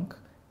Bora Bank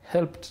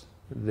helped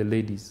the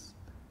ladies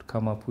to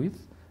come up with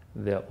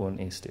their own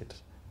estate.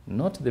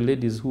 Not the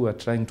ladies who are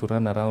trying to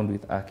run around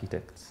with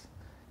architects,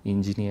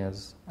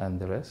 engineers, and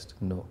the rest.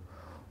 No.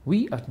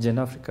 We at Gen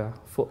Africa,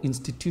 for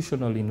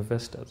institutional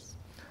investors,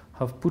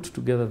 have put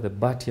together the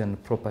Batian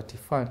Property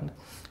Fund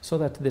so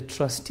that the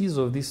trustees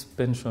of these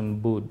pension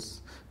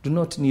boards do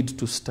not need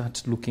to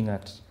start looking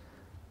at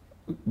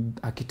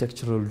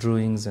architectural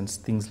drawings and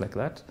things like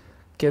that.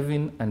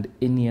 Kevin and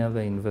any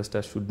other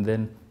investor should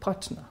then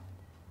partner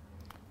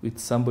with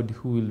somebody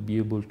who will be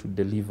able to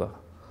deliver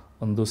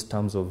on those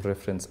terms of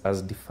reference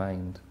as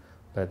defined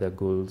by their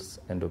goals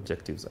and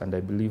objectives. And I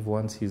believe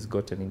once he's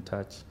gotten in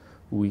touch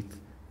with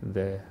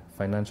the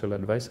financial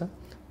advisor,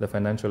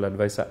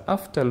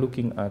 after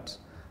looking at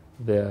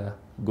their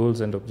goals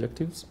and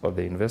objectives or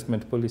the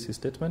investment policy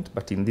statement,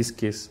 but in this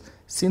case,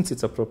 since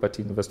it's a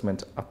property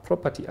investment, a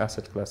property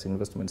asset class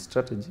investment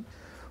strategy,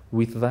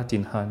 with that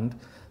in hand,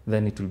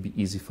 then it will be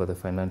easy for the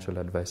financial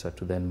advisor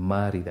to then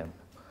marry them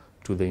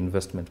to the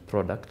investment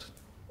product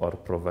or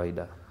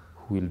provider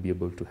who will be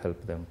able to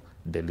help them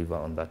deliver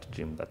on that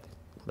dream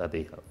that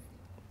they have.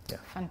 Yeah.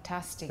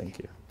 Fantastic. Thank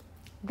you.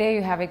 There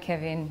you have it,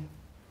 Kevin.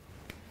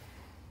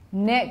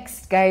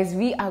 Next, guys,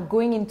 we are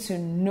going into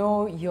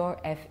Know Your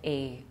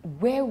FA,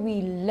 where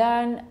we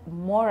learn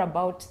more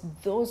about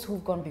those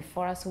who've gone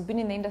before us, who've been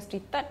in the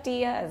industry 30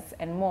 years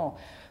and more.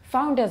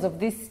 Founders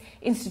of this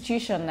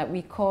institution that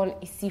we call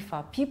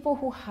ICIFA, people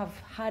who have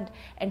had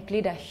and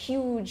played a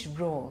huge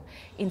role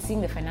in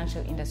seeing the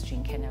financial industry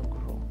in Kenya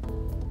grow.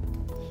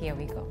 Here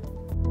we go.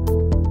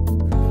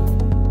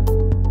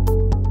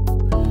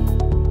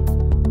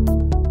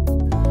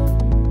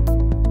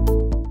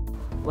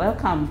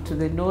 Welcome to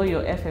the Know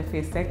Your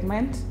FFA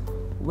segment,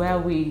 where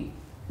we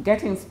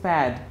get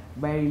inspired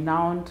by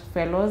renowned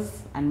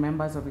fellows and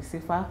members of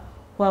ICIFA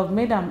who have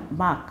made a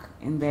mark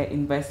in the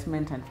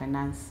investment and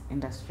finance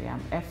industry. I'm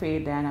FA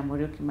Diana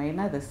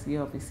Muriuki-Maina, the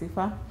CEO of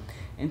ICIFA,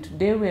 and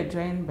today we are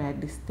joined by a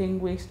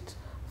distinguished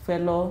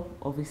fellow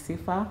of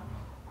ICIFA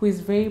who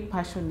is very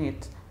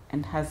passionate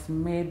and has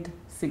made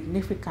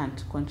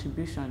significant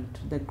contribution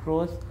to the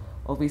growth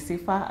of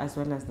ICIFA as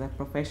well as the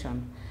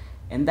profession.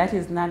 And that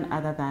is none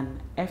other than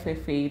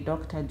FFA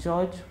Dr.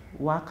 George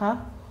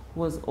Wakah,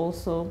 who was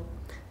also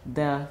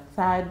the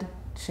 3rd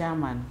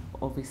chairman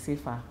of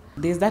ICIFA.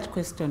 There's that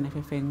question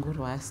FFA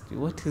Nguru asked you,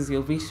 what is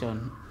your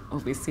vision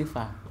of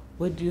ICIFA?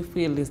 What do you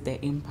feel is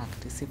the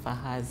impact ICIFA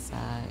has,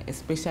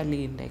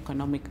 especially in the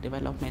economic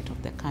development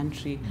of the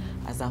country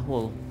as a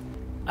whole?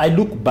 I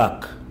look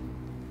back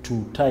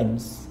to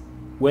times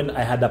when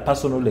I had a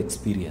personal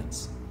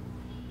experience.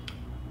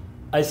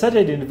 I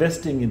started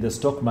investing in the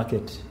stock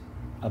market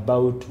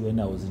about when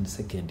I was in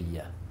 2nd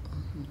year.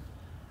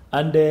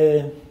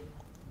 And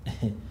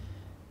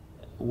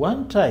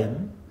one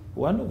time,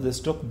 one of the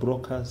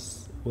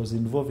stockbrokers was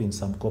involved in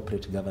some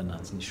corporate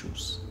governance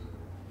issues.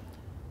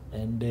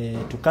 And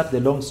to cut the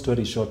long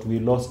story short, we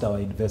lost our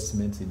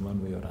investments in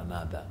one way or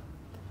another.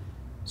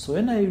 So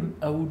when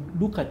I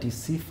would look at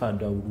ICIFA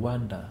and I would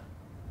wonder,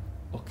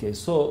 okay,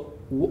 so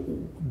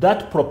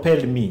that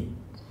propelled me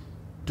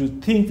to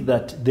think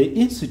that the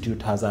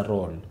institute has a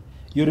role.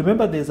 You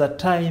remember there's a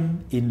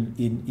time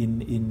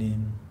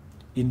in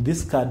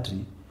this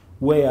country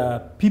where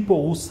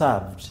people who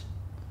served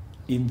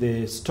in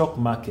the stock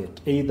market,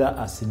 either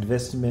as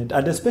investment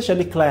and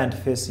especially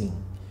client-facing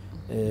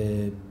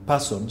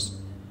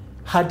persons,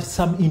 had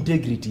some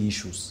integrity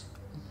issues.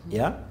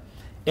 Yeah,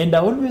 And I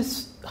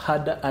always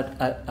had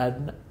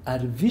a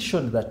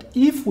vision that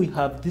if we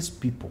have these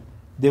people,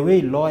 the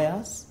way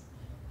lawyers,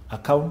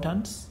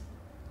 accountants,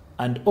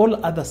 and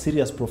all other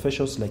serious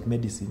professions like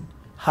medicine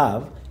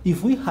have,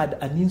 if we had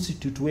an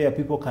institute where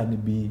people can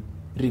be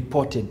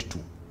reported to,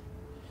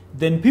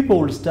 then people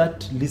will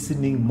start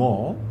listening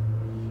more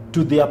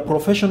to their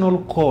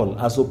professional call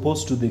as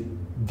opposed to the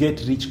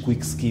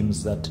get-rich-quick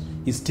schemes that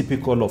is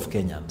typical of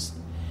Kenyans.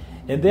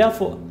 And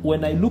therefore,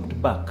 when I looked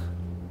back,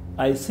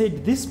 I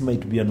said this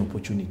might be an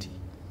opportunity.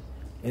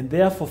 And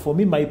therefore, for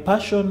me, my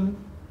passion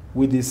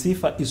with the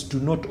ICIFA is to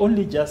not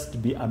only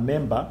just be a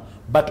member,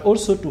 but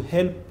also to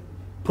help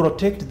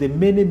protect the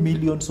many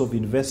millions of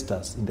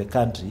investors in the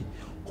country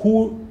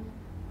who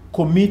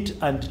commit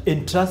and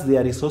entrust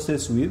their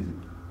resources with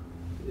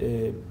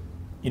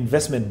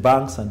investment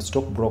banks and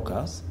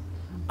stockbrokers,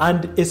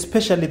 and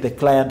especially the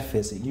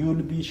client-facing. You will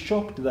be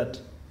shocked that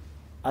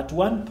at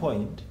one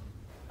point,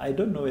 I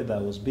don't know whether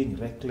I was being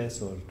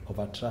reckless or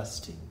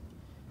over-trusting.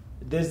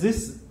 There's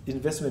this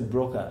investment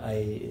broker,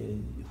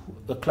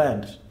 a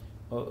client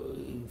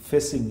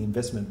facing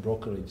investment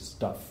brokerage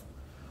stuff,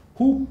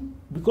 who,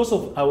 because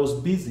of I was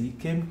busy,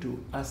 came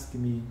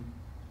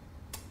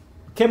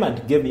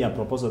and gave me a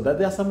proposal that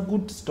there are some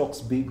good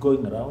stocks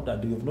going around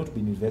and you have not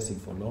been investing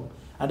for long.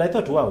 And I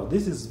thought, wow,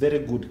 this is very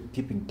good,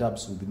 keeping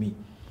tabs with me.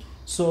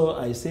 So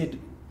I said,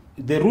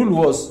 the rule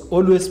was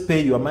always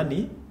pay your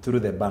money through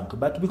the bank.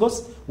 But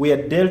because we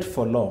had dealt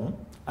for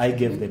long, I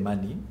gave the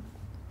money.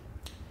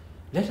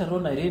 Later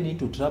on, I ran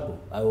into trouble.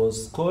 I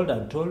was called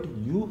and told,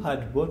 you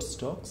had bought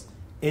stocks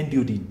and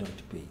you did not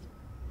pay.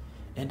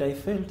 And I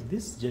felt,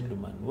 this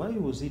gentleman, why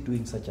was he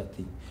doing such a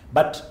thing?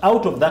 But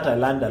out of that, I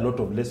learned a lot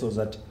of lessons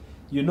that,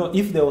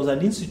 if there was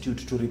an institute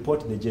to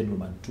report the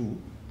gentleman to,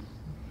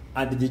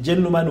 and the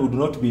gentleman would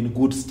not be in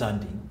good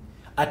standing,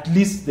 at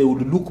least they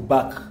would look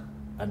back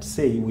and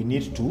say, we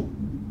need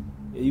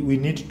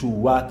to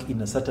work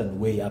in a certain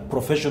way, a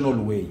professional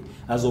way,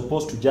 as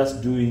opposed to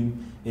just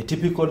doing a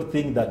typical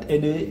thing that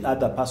any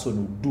other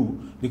person would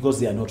do because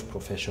they are not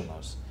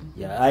professionals.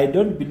 Yeah, I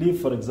don't believe,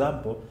 for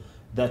example,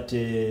 that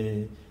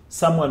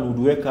someone would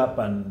wake up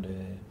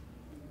and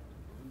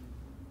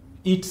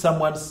eat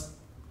someone's,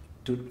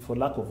 for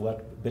lack of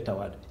a better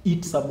word,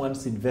 eat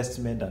someone's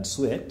investment and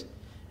sweat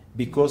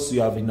because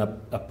you are in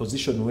a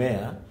position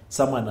where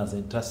someone has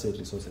entrusted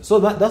resources. So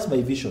that's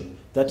my vision,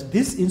 that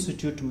this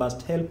institute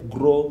must help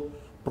grow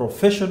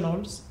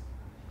professionals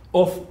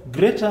of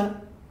greater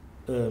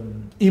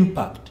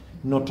impact,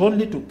 not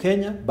only to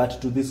Kenya,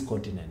 but to this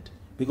continent.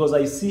 Because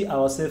I see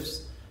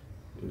ourselves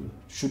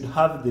should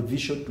have the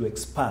vision to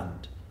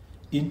expand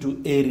into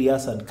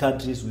areas and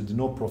countries with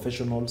no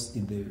professionals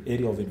in the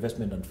area of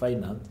investment and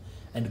finance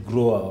and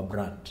grow our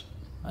brand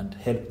and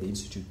help the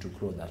institute to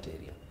grow that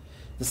area.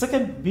 The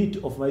second bit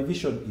of my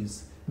vision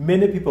is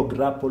many people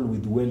grapple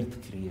with wealth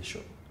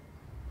creation.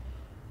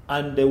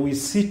 And we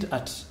sit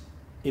at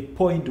a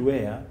point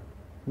where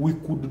we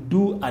could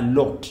do a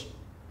lot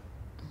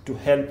to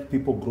help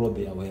people grow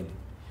their wealth.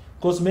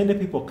 Because many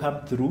people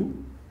come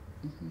through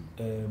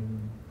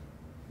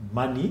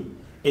money,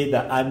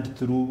 either earned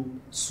through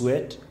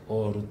sweat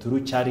or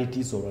through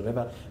charities or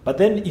whatever. But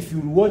then if you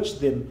watch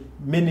them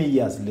many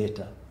years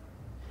later,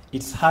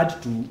 it's hard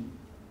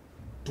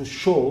to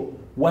show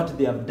what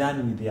they have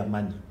done with their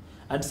money.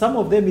 And some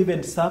of them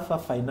even suffer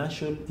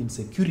financial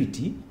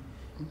insecurity,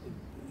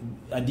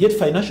 and yet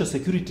financial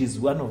security is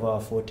one of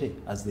our forte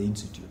as the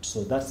institute.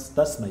 So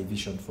that's my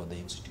vision for the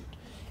institute.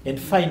 And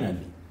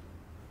finally,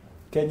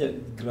 Kenya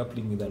is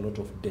grappling with a lot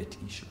of debt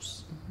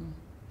issues.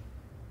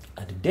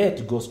 And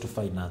debt goes to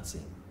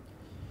financing.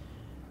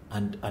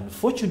 And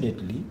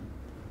unfortunately,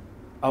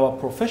 our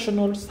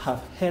professionals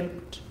have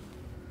helped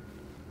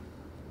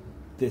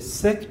the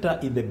sector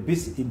in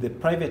the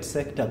private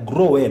sector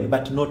grow well,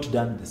 but not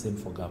done the same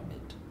for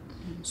government.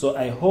 So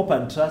I hope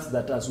and trust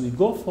that as we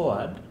go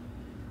forward,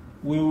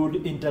 we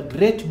will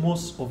integrate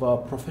most of our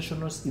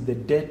professionals in the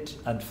debt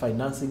and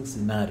financing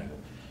scenario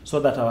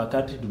so that our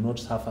country do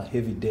not have a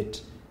heavy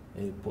debt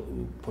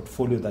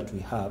portfolio that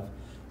we have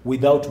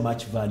without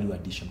much value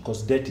addition,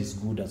 because debt is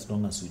good as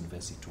long as we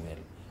invest it well.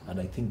 And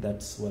I think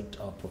that's what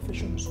our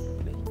professionals will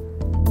play.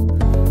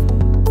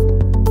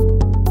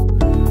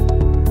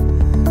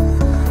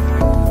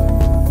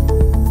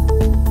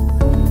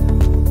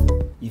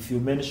 If you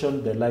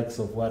mention the likes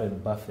of Warren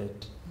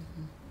Buffett,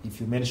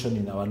 if you mention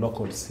in our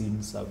local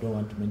scenes, I don't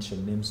want to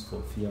mention names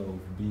for fear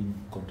of being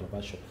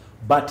controversial,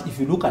 but if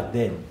you look at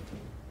them,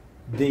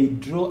 they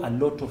draw a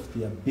lot of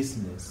their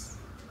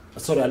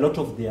a lot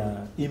of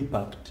their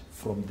impact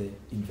from the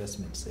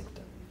investment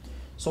sector.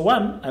 So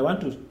one, I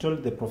want to tell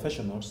the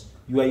professionals,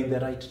 you are in the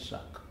right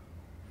track,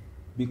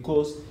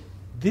 because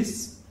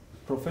this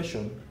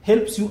profession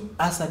helps you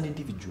as an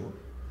individual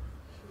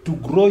to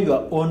grow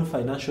your own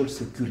financial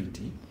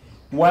security,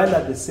 while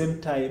at the same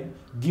time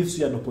gives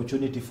you an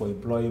opportunity for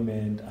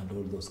employment and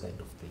all those kind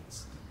of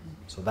things.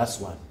 So that's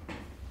one.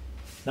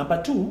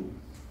 Number two,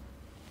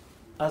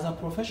 as a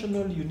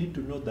professional, you need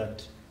to know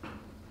that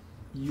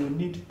you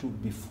need to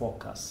be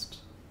focused.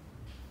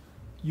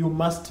 you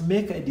must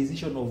make a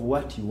decision of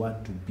what you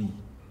want to be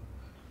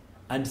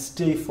and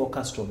stay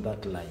focused on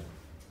that line.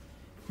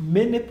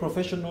 Many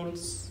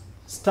professionals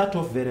start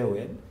off very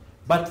well,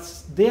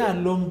 but there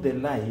along the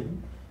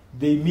line,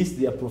 they miss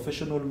their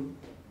professional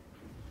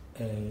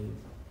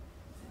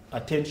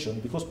attention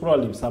because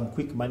probably some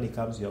quick money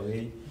comes your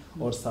way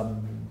or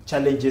some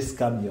challenges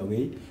come your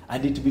way,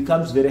 and it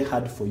becomes very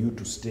hard for you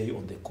to stay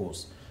on the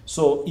course.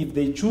 So if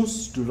they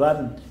choose to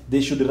run,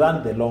 they should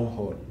run the long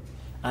haul.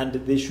 And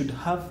they should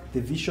have the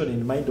vision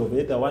in mind of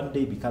either one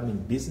day becoming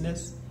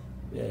business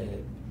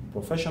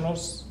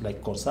professionals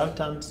like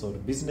consultants or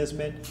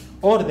businessmen,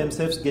 or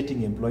themselves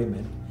getting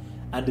employment.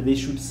 And they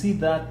should see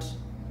that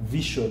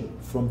vision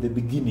from the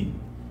beginning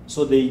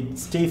so they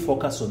stay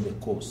focused on the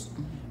course.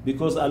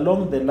 Because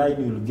along the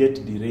line you'll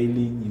get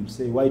derailing, you'll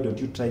say, why don't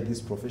you try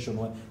this profession?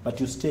 But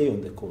you stay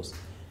on the course.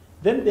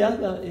 Then the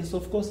other is,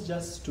 of course,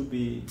 just to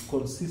be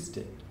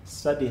consistent.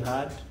 Study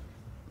hard,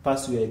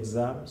 pass your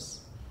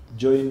exams,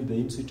 join the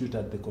institute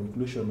at the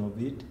conclusion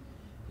of it,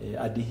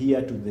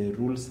 adhere to the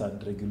rules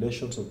and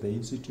regulations of the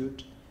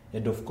institute,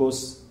 and of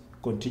course,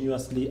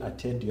 continuously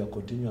attend your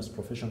continuous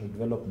professional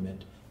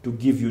development to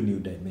give you new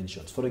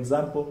dimensions. For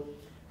example,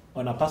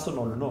 on a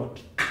personal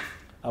note,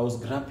 I was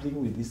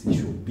grappling with this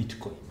issue of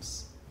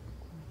bitcoins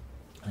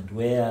and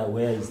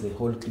where is the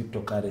whole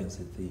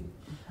cryptocurrency thing.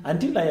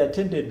 Until I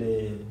attended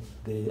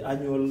the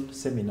annual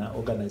seminar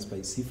organized by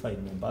ICIFA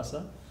in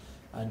Mombasa,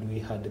 and we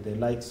had the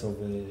likes of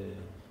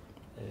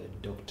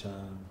Dr.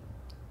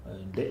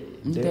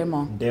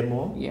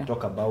 Demo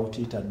talk about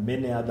it, and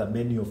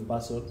many of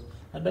persons.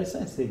 And I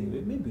started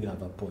saying, maybe you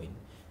have a point.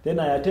 Then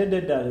I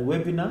attended a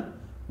webinar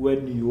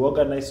when you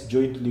organized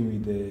jointly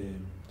with the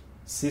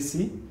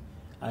CC,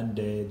 and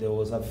there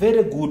was a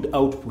very good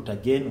output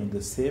again on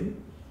the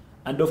same.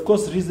 And of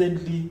course,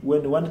 recently,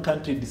 when one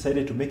country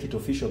decided to make it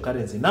official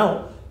currency,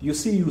 now you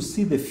see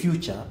the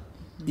future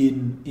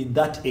in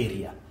that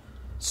area.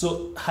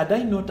 So had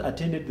I not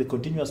attended the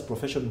continuous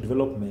professional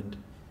development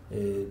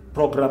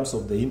programs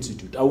of the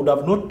institute, I would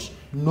have not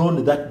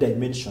known that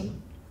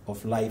dimension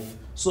of life.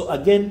 So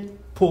again,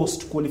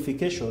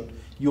 post-qualification,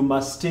 you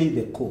must stay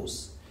the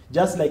course.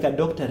 Just like a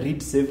doctor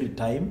reads every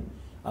time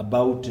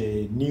about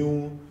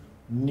new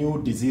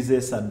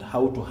diseases and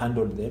how to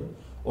handle them,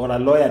 or a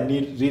lawyer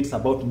reads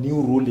about new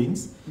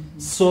rulings,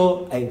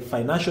 so a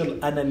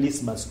financial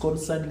analyst must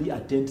constantly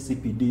attend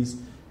CPDs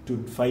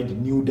to find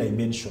new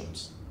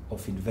dimensions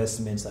of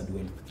investments and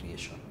wealth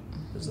creation.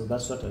 So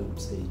that's what I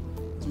would say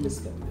is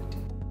basically the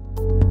thing.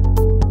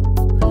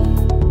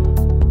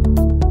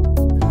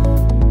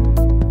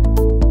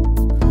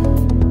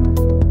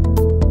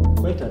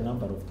 Quite a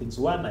number of things.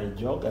 One, I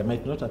jog. I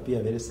might not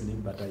appear very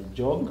slim, but I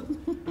jog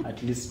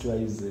at least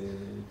twice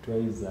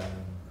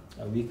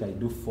a week. I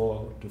do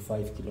 4 to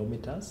 5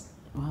 kilometers.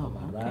 Wow,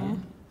 okay.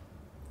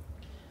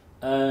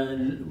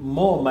 Run.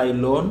 More my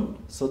lawn,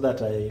 so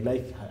that I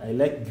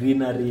like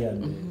greenery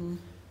and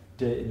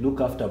look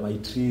after my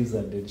trees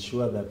and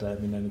ensure that I'm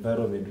in an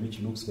environment which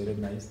looks very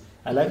nice.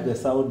 I like the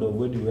sound of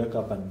when you wake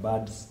up and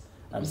birds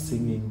are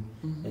singing,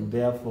 and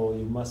therefore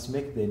you must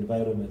make the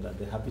environment and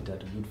the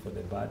habitat good for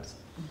the birds.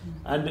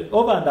 And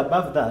over and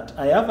above that,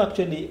 I have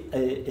actually,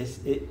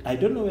 I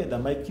don't know whether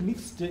my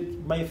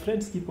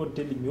friends keep on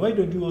telling me, why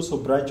don't you also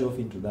branch off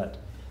into that?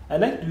 I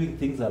like doing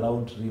things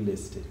around real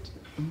estate.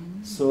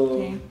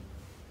 So,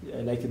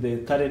 like the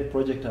current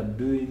project I'm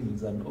doing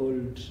is an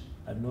old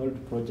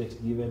project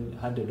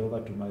handed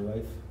over to my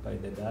wife by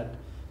the dad.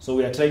 So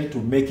we are trying to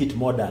make it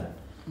modern.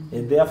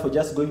 And therefore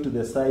just going to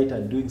the site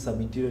and doing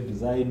some interior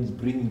designs,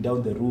 bringing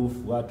down the roof,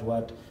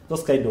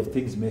 those kind of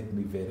things make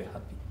me very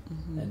happy.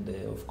 And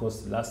of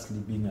course, lastly,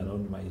 being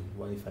around my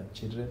wife and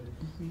children,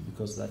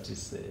 because that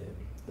is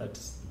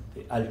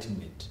the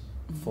ultimate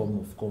form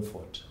of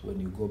comfort when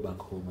you go back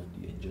home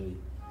and you enjoy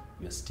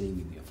your stay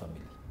with your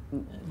family.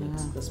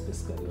 That's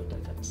basically what I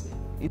can say.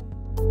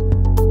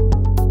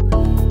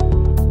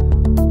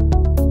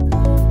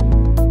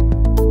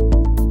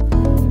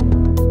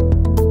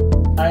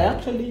 I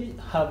actually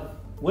have,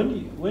 when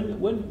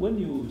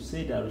you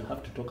said I will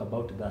have to talk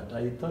about that,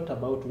 I thought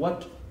about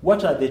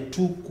what are the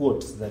 2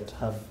 quotes that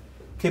have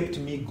kept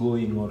me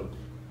going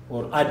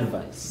or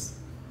advice.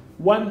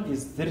 One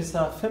is, there is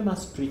a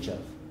famous preacher,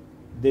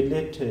 the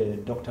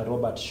late Dr.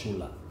 Robert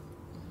Schuller.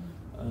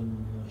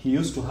 He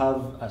used to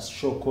have a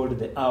show called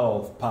The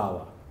Hour of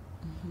Power.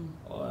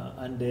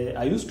 And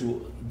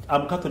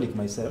I'm Catholic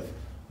myself,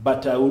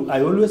 but I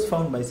always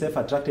found myself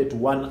attracted to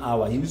 1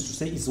 hour. He used to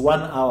say it's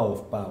 1 hour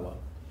of power.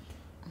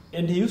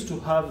 And he used to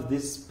have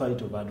this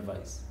point of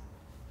advice,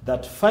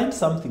 that find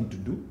something to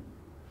do,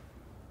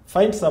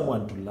 find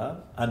someone to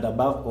love, and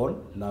above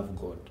all, love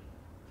God.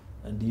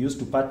 And he used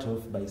to part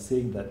off by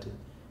saying that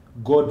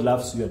God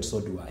loves you and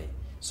so do I.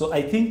 So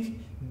I think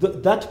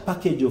that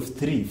package of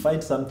 3,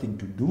 find something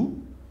to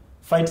do,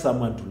 find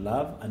someone to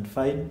love, and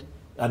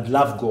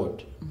love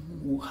God,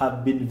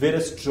 have been very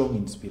strong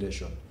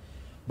inspiration.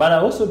 But I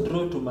also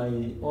draw to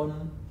my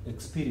own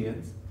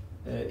experience,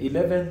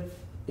 11th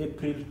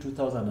April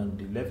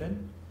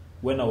 2011,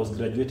 when I was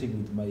graduating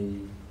with my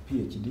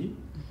PhD,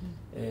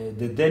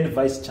 the then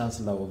Vice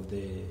Chancellor of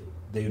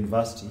the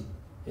university,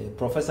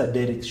 Professor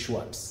Derek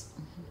Schwartz,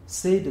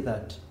 said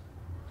that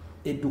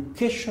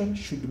education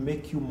should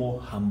make you more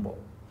humble.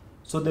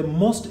 So the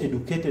most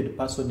educated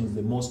person is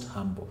the most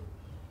humble.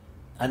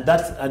 And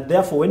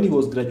therefore, when he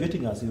was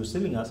graduating us, he was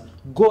telling us,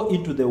 go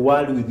into the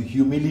world with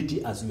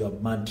humility as your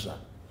mantra.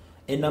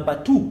 And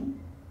number two,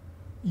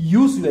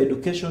 use your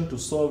education to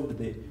solve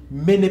the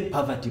many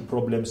poverty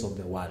problems of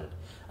the world.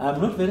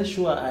 I'm not very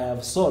sure I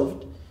have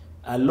solved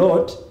a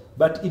lot,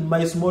 but in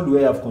my small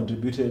way I've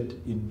contributed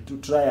to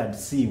try and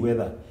see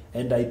whether,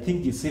 and I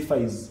think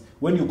ICIFA is,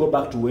 when you go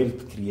back to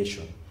wealth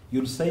creation,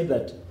 you'll say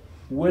that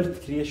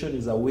wealth creation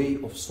is a way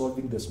of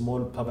solving the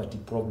small poverty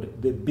problem,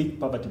 the big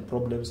poverty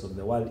problems of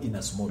the world in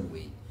a small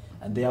way.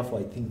 And therefore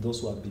I think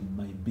those have been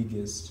my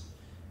biggest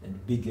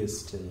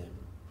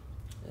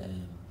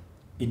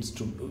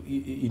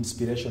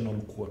inspirational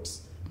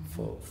quotes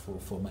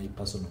for my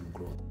personal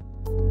growth.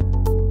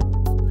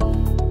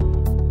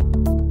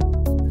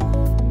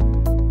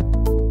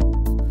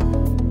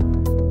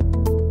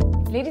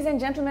 Ladies and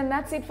gentlemen,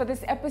 that's it for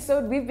this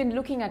episode. We've been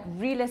looking at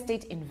real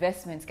estate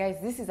investments. Guys,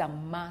 this is a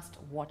must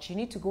watch. You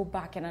need to go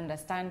back and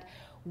understand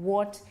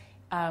what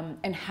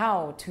and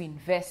how to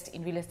invest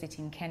in real estate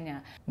in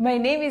Kenya. My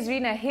name is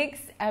Rina Hicks.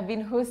 I've been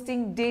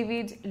hosting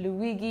David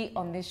Luwigi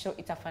on this show.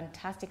 It's a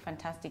fantastic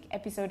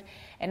episode,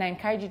 and I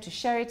encourage you to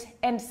share it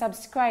and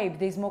subscribe.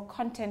 There's more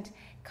content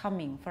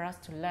coming for us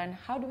to learn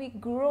how do we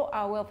grow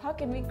our wealth, how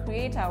can we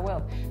create our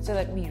wealth so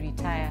that we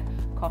retire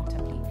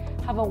comfortably.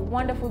 Have a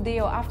wonderful day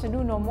or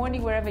afternoon or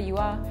morning wherever you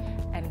are,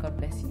 and God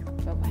bless you.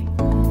 Bye-bye.